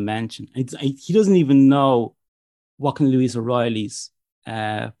ones who I'll mention. He doesn't even know what kind of Louise O'Reilly's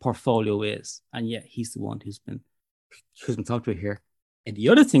portfolio is, and yet he's the one who's been talked about here. And the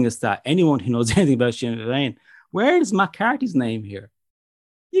other thing is that anyone who knows anything about Sinn Féin, where is Matt Carthy's name here?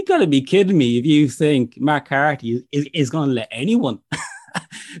 You got to be kidding me if you think Matt Carthy is going to let anyone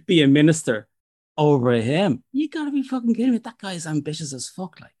be a minister over him. You got to be fucking kidding me. That guy is ambitious as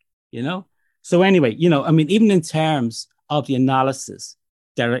fuck, like, you know? So anyway, you know, I mean, even in terms of the analysis,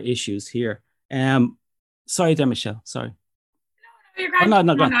 there are issues here. Sorry there, Michelle. Sorry. No.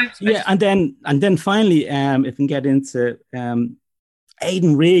 Yeah, and then finally, if we can get into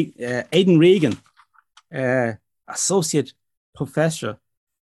Aidan Regan, associate professor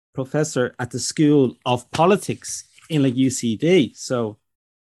at the School of Politics in like UCD. So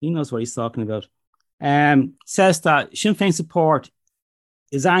he knows what he's talking about. Says that Sinn Féin support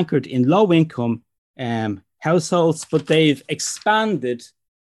is anchored in low income households, but they've expanded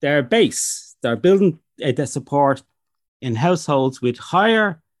their base. They're building their support in households with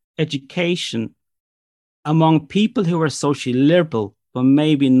higher education among people who are socially liberal, but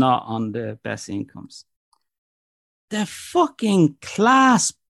maybe not on the best incomes. The fucking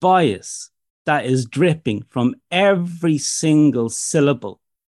class bias that is dripping from every single syllable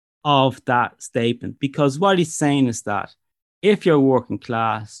of that statement, because what he's saying is that if you're working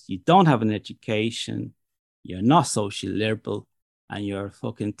class, you don't have an education, you're not socially liberal, and you're a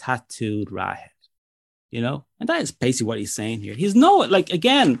fucking tattooed rathead, you know? And that is basically what he's saying here. He's no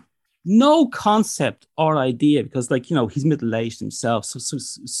concept or idea, because, like, you know, he's middle-aged himself, so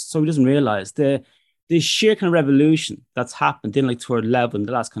he doesn't realize the sheer kind of revolution that's happened in like third level in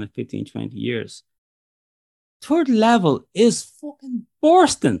the last kind of 15, 20 years. Third level is fucking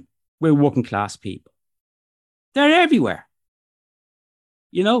bursting with working class people. They're everywhere,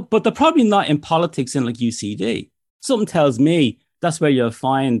 you know, but they're probably not in politics in like UCD. Something tells me that's where you'll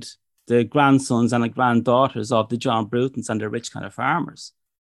find the grandsons and the granddaughters of the John Brutons and the rich kind of farmers.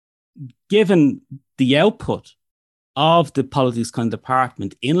 Given the output of the politics kind of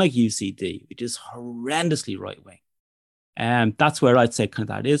department in like UCD, which is horrendously right wing, and that's where I'd say kind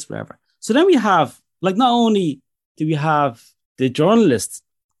of that is forever. So then we have, like, not only do we have the journalist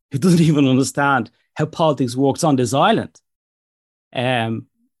who doesn't even understand how politics works on this island, you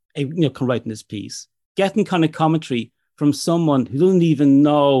know, can write in this piece, getting kind of commentary from someone who doesn't even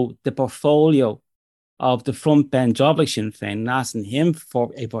know the portfolio of the front bench of like Sinn Féin, and asking him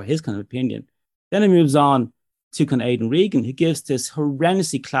for his kind of opinion. Then it moves on to kind of Aidan Regan, who gives this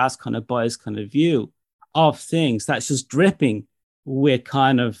horrendously class kind of biased kind of view of things that's just dripping with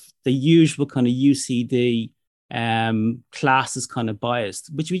kind of the usual kind of UCD classes kind of biased,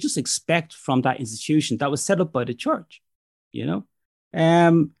 which we just expect from that institution that was set up by the church, you know?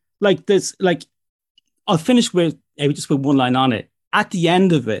 Like this, like, I'll finish with just with one line on it. At the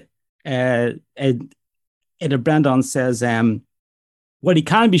end of it, Brendan says, what he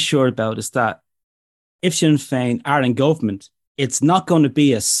can be sure about is that if Sinn Féin are in government, it's not going to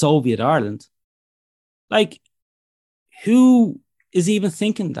be a Soviet Ireland. Like, who is even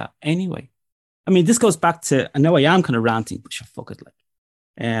thinking that anyway? I mean, this goes back to, I know I am kind of ranting, but sure, fuck it. Like,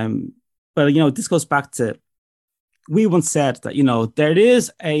 but, you know, this goes back to, we once said that, you know, there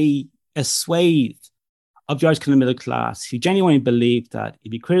is a swathe of the Irish kind of middle class who genuinely believe that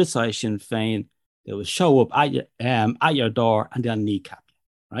if you criticize Sinn Féin, they will show up at your door and they'll kneecap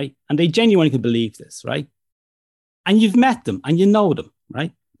you, right? And they genuinely can believe this, right? And you've met them and you know them,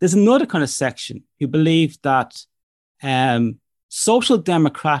 right? There's another kind of section who believe that social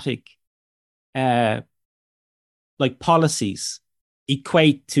democratic like policies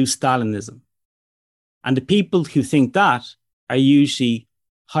equate to Stalinism. And the people who think that are usually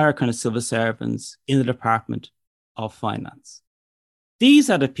higher kind of civil servants in the Department of Finance. These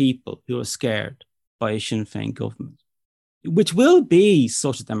are the people who are scared by a Sinn Féin government, which will be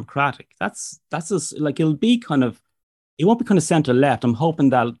social democratic. That's just, like, it'll be kind of, it won't be kind of centre left. I'm hoping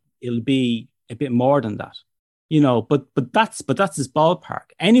that it'll be a bit more than that, but that's his ballpark.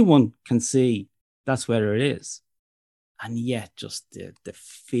 Anyone can see that's where it is. And yet just the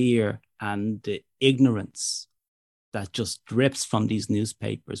fear and the ignorance that just drips from these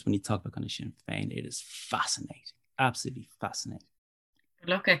newspapers when you talk about kind of Sinn Féin, it is fascinating, absolutely fascinating.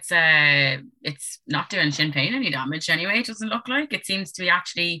 Look, it's not doing Sinn Féin any damage anyway. It doesn't look like. It seems to be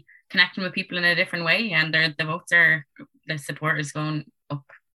actually connecting with people in a different way, and the support is going up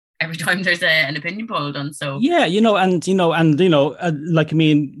every time there's an opinion poll done. So yeah, like, I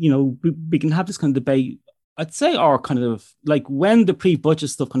mean, we can have this kind of debate. I'd say, or kind of like when the pre-budget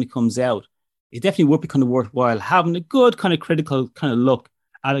stuff kind of comes out, it definitely would be kind of worthwhile having a good kind of critical kind of look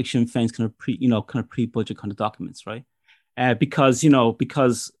at Sinn Féin's kind of pre-budget kind of documents, right? Because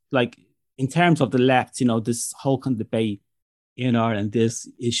like in terms of the left, this whole kind of debate in Ireland, this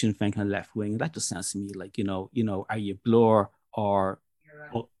is Sinn Féin kind of left wing. That just sounds to me like, are you Blur or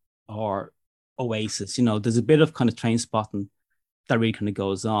Oasis? There's a bit of kind of train spotting that really kind of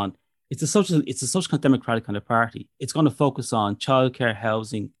goes on. It's a social kind of democratic kind of party. It's going to focus on childcare,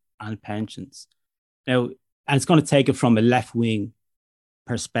 housing, and pensions. Now, and it's going to take it from a left wing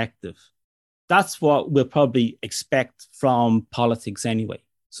perspective. That's what we'll probably expect from politics anyway.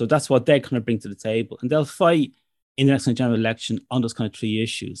 So that's what they're going to bring to the table. And they'll fight in the next general election on those kind of three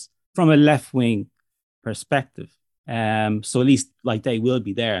issues from a left wing perspective. So at least like they will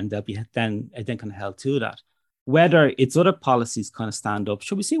be there, and they'll be then kind of held to that. Whether its other policies kind of stand up,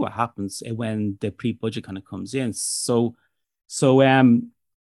 should we see what happens when the pre-budget kind of comes in. So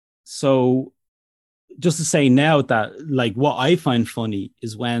just to say now that, like, what I find funny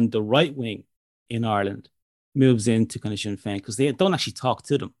is when the right wing in Ireland moves into kind of Sinn Féin, because they don't actually talk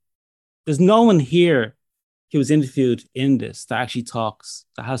to them. There's no one here who was interviewed in this that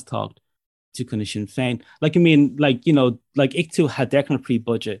has talked to kind of Sinn Féin. Like, I mean, like, like ICTU had their kind of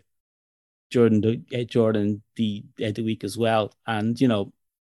pre-budget during the week as well. And,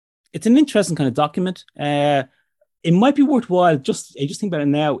 it's an interesting kind of document. It might be worthwhile, I just think about it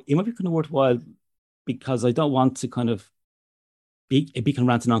now, it might be kind of worthwhile, because I don't want to kind of be kind of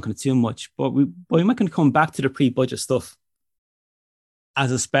ranting on kind of too much, but we might kind of come back to the pre-budget stuff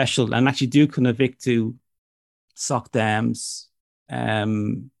as a special and actually do kind of ICTU, Soc Dems,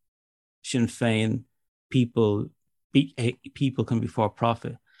 Sinn Féin, people can be for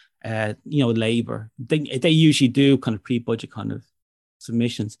profit, Labour. They usually do kind of pre-budget kind of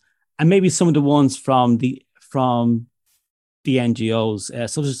submissions, and maybe some of the ones from the NGOs.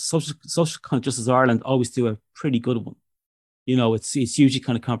 Social kind of Justice Ireland always do a pretty good one. It's usually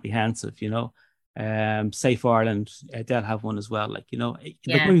kind of comprehensive. Safe Ireland, they'll have one as well. Like, it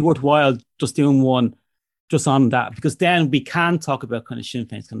might be worthwhile just doing one just on that, because then we can talk about kind of Sinn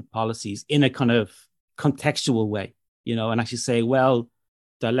Féin's kind of policies in a kind of contextual way, and actually say, well,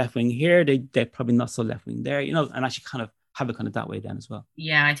 they're left wing here, they're probably not so left wing there, and actually kind of have it kind of that way then as well.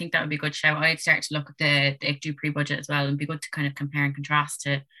 Yeah, I think that would be a good shout. I'd start to look at the ICTU pre-budget as well, and be good to kind of compare and contrast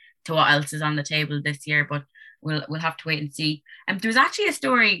to what else is on the table this year, but we'll have to wait and see. There was actually a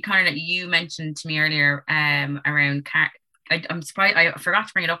story, Conor, that you mentioned to me earlier around I'm surprised I forgot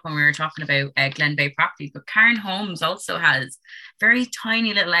to bring it up when we were talking about Glenveagh Properties, but Cairn Homes also has very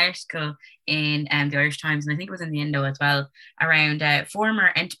tiny little article in the Irish Times, and I think it was in the Indo as well, around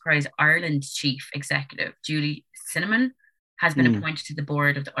former Enterprise Ireland chief executive Julie Cinnamon has been appointed to the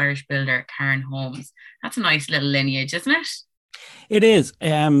board of the Irish builder Cairn Homes. That's a nice little lineage, isn't it? It is.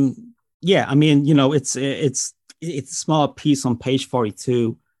 Yeah, I mean, it's a small piece on page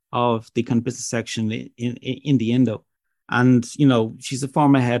 42 of the kind of business section in the Indo. And, she's a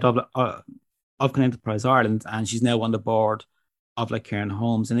former head of Enterprise Ireland, and she's now on the board of like Cairn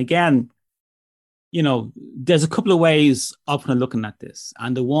Homes. And again, there's a couple of ways of kind of looking at this.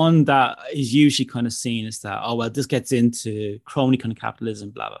 And the one that is usually kind of seen is that, oh, well, this gets into crony kind of capitalism,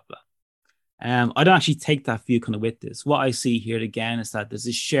 blah, blah, blah. I don't actually take that view kind of with this. What I see here again is that there's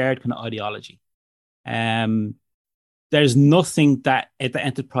this shared kind of ideology. There's nothing that the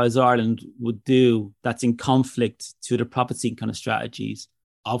Enterprise Ireland would do that's in conflict to the profit-seeking kind of strategies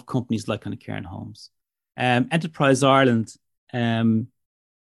of companies like kind of Cairn Homes. Enterprise Ireland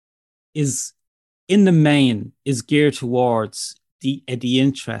is, in the main, is geared towards the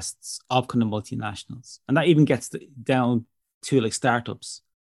interests of kind of multinationals, and that even gets down to like startups.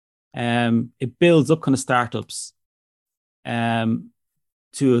 It builds up kind of startups,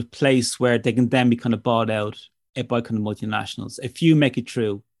 to a place where they can then be kind of bought out by kind of multinationals. A few make it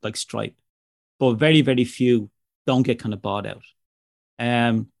through, like Stripe, but very, very few don't get kind of bought out.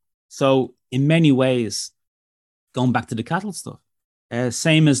 So in many ways, going back to the cattle stuff,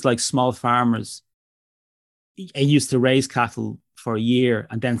 same as like small farmers, I used to raise cattle for a year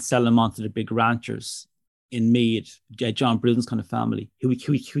and then sell them on to the big ranchers in Meath, John Bruton's kind of family, who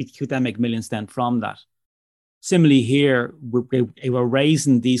then make millions then from that. Similarly here, we're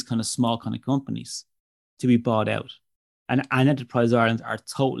raising these kind of small kind of companies to be bought out. And Enterprise Ireland are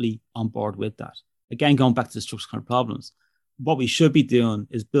totally on board with that. Again, going back to the structural kind of problems, what we should be doing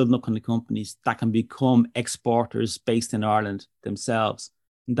is building up kind of companies that can become exporters based in Ireland themselves.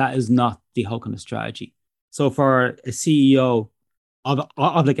 And that is not the whole kind of strategy. So for a CEO of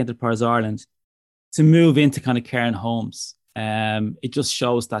like Enterprise Ireland to move into kind of Cairn Homes, it just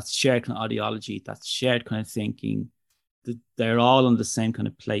shows that shared kind of ideology, that shared kind of thinking, that they're all on the same kind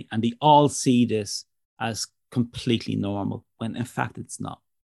of plate and they all see this as completely normal when in fact it's not.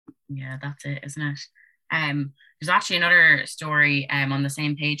 Yeah, that's it, isn't it? There's actually another story on the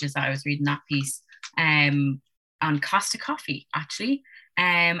same page as that I was reading that piece on Costa Coffee, actually.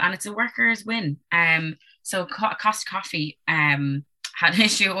 And it's a workers' win. So Costa Coffee had an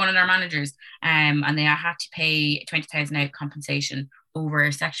issue with one of their managers and they had to pay 20,000 out compensation over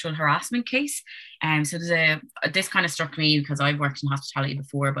a sexual harassment case. So this kind of struck me because I've worked in hospitality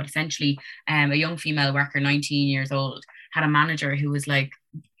before, but essentially a young female worker, 19 years old, had a manager who was like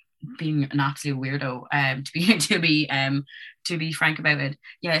being an absolute weirdo, to be frank about it.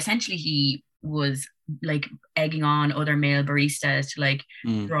 Yeah, essentially he was like egging on other male baristas to like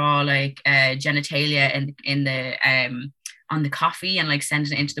draw like genitalia in the on the coffee and like send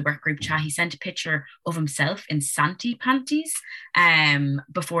it into the work group chat. He sent a picture of himself in Santi panties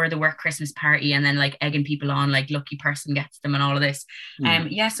before the work Christmas party and then like egging people on like lucky person gets them and all of this.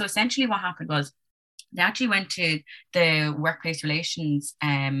 Yeah, so essentially what happened was they actually went to the workplace relations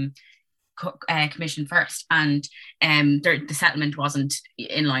commission first, and the settlement wasn't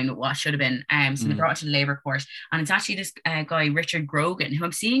in line with what should have been. So they brought it to the Labour Court, and it's actually this guy Richard Grogan, who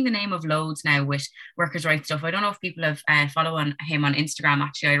I'm seeing the name of loads now with workers' rights stuff. I don't know if people have follow him on Instagram.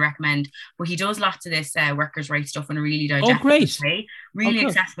 Actually, I recommend, but he does lots of this workers' rights stuff in a really digestible way, really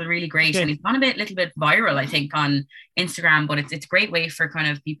accessible, really great, and he's gone a little bit viral, I think, on Instagram. But it's a great way for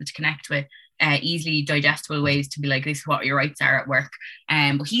kind of people to connect with. Easily digestible ways to be like, this is what your rights are at work.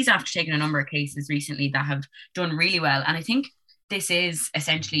 But he's after taking a number of cases recently that have done really well. And I think this is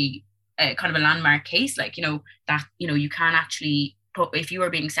essentially kind of a landmark case, like, that, you can actually put, if you are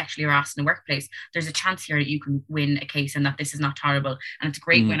being sexually harassed in the workplace, there's a chance here that you can win a case and that this is not tolerable. And it's a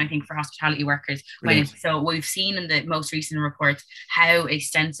great win, I think, for hospitality workers. So we've seen in the most recent reports how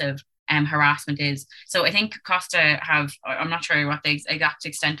extensive harassment is. So I think Costa have, I'm not sure what the exact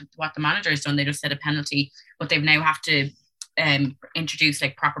extent of what the manager has done. They just said a penalty, but they've now have to introduce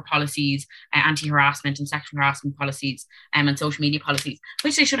like proper policies, anti-harassment and sexual harassment policies and social media policies,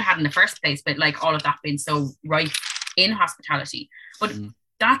 which they should have had in the first place, but like all of that being so rife in hospitality. But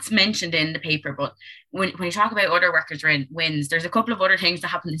that's mentioned in the paper. But when you talk about other workers' wins, there's a couple of other things that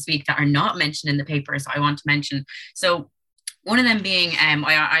happened this week that are not mentioned in the paper, so I want to mention. So one of them being,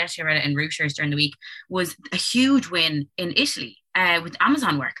 I actually read it in Reuters during the week, was a huge win in Italy with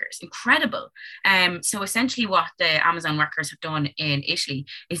Amazon workers. Incredible. So essentially what the Amazon workers have done in Italy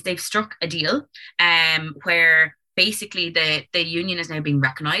is they've struck a deal where basically the union is now being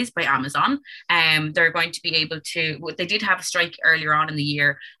recognized by Amazon. They're going to be able to, they did have a strike earlier on in the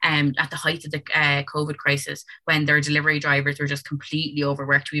year at the height of the COVID crisis when their delivery drivers were just completely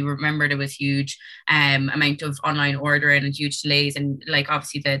overworked. We remember there was huge amount of online ordering and huge delays, and like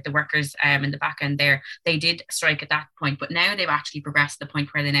obviously the workers in the back end there, they did strike at that point, but now they've actually progressed to the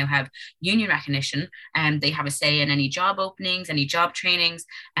point where they now have union recognition and they have a say in any job openings, any job trainings,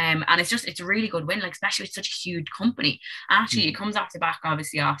 and it's a really good win, like especially with such a huge company. Actually, it comes off the back,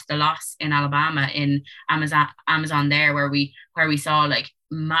 obviously, off the loss in Alabama in Amazon there, where we saw like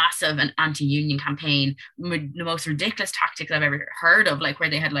massive and anti-union campaign, the most ridiculous tactics I've ever heard of, like where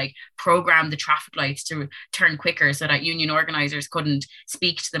they had like programmed the traffic lights to turn quicker so that union organizers couldn't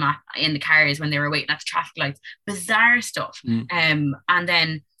speak to them in the cars when they were waiting at the traffic lights. Bizarre stuff. And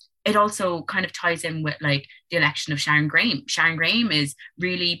then it also kind of ties in with like the election of Sharon Graham. Sharon Graham is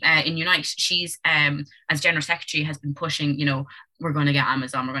really in Unite. She's as General Secretary has been pushing, we're going to get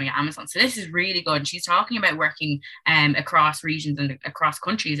Amazon. So this is really good. She's talking about working across regions and across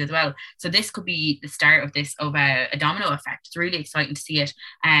countries as well. So this could be the start of a domino effect. It's really exciting to see it,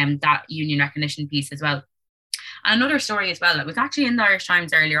 that union recognition piece as well. Another story as well, it was actually in the Irish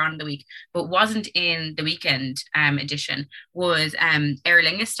Times earlier on in the week, but wasn't in the weekend edition, was Aer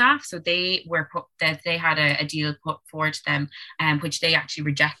Lingus staff. So they had a deal put forward to them, which they actually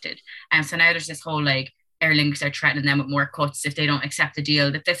rejected. And so now there's this whole like Aer Lingus are threatening them with more cuts if they don't accept the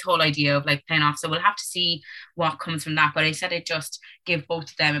deal, that this whole idea of like paying off. So we'll have to see what comes from that. But I said I'd just give both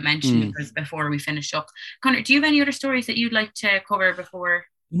of them a mention before we finish up. Conor, do you have any other stories that you'd like to cover before?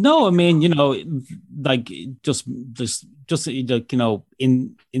 No, I mean, like just like,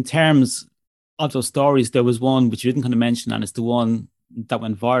 in terms of those stories, there was one which you didn't kind of mention, and it's the one that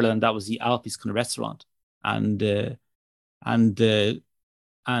went viral, and that was the Alpi's kind of restaurant, and the kind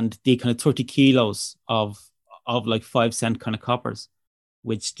of 30 kilos of like 5 cent kind of coppers,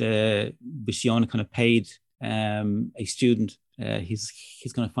 which the owner kind of paid a student his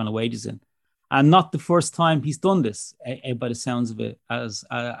kind of final wages in. And not the first time he's done this, by the sounds of it, as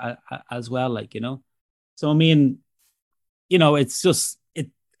well, like, So I mean, it's just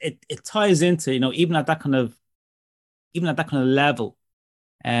it ties into, even at that kind of level,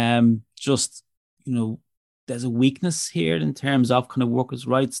 just there's a weakness here in terms of kind of workers'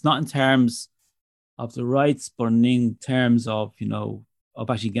 rights, not in terms of the rights, but in terms of of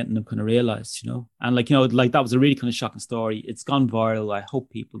actually getting them kind of realized, and like that was a really kind of shocking story. It's gone viral. I hope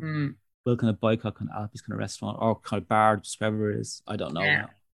people will kind of boycott kind of Alpi's kind of restaurant or kind of bar, just wherever it is. I don't know.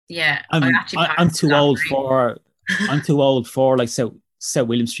 Yeah. I'm too old for like South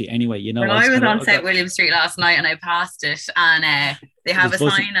William Street anyway. Well, I was on South William Street last night and I passed it, and they have a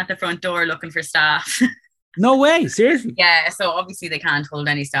sign at the front door looking for staff. No way, seriously? Yeah, so obviously they can't hold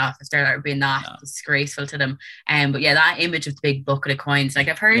any staff if they're being that disgraceful to them. But yeah, that image of the big bucket of coins, like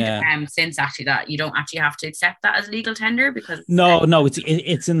I've heard since actually that you don't actually have to accept that as legal tender, because no,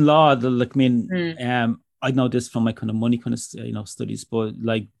 it's in law. Like, I mean, I know this from my kind of money kind of studies, but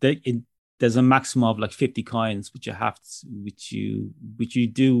like there's a maximum of like 50 coins which you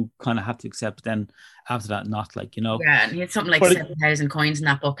do kind of have to accept. Then after that, not, like, Yeah, and you had something like 7,000 coins in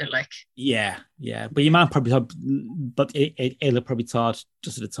that bucket, like. Yeah. But your man probably thought, but Ayla probably thought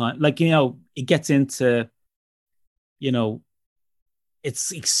just at the time, like, it gets into,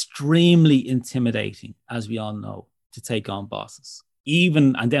 it's extremely intimidating, as we all know, to take on bosses.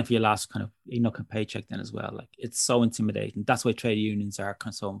 Even, and then for your last kind of, paycheck then as well. Like, it's so intimidating. That's why trade unions are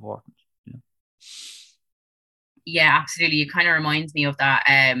kind of so important. Yeah, absolutely. It kind of reminds me of that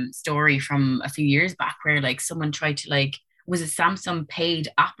story from a few years back where like someone tried to, like, was it Samsung paid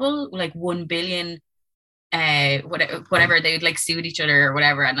Apple like 1 billion whatever, they would like sued each other or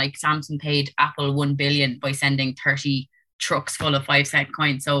whatever, and like Samsung paid Apple 1 billion by sending 30 trucks full of 5-cent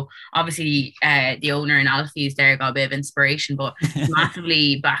coins. So obviously the owner in Alfie's there got a bit of inspiration, but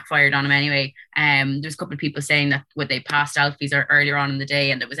massively backfired on him anyway. There's a couple of people saying that when they passed Alfie's earlier on in the day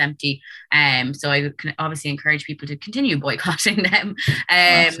and it was empty. So I can obviously encourage people to continue boycotting them.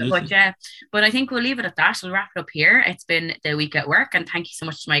 But I think we'll leave it at that. We'll wrap it up here. It's been the week at work, and thank you so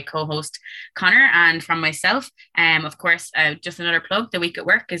much to my co-host Conor, and from myself. Of course, just another plug, the week at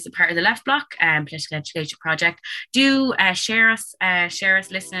work is a part of the Left Block political education project. Do share us,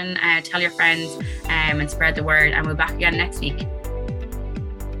 listen, tell your friends, and spread the word, and we'll be back again next week.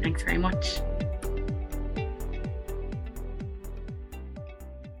 Thanks very much.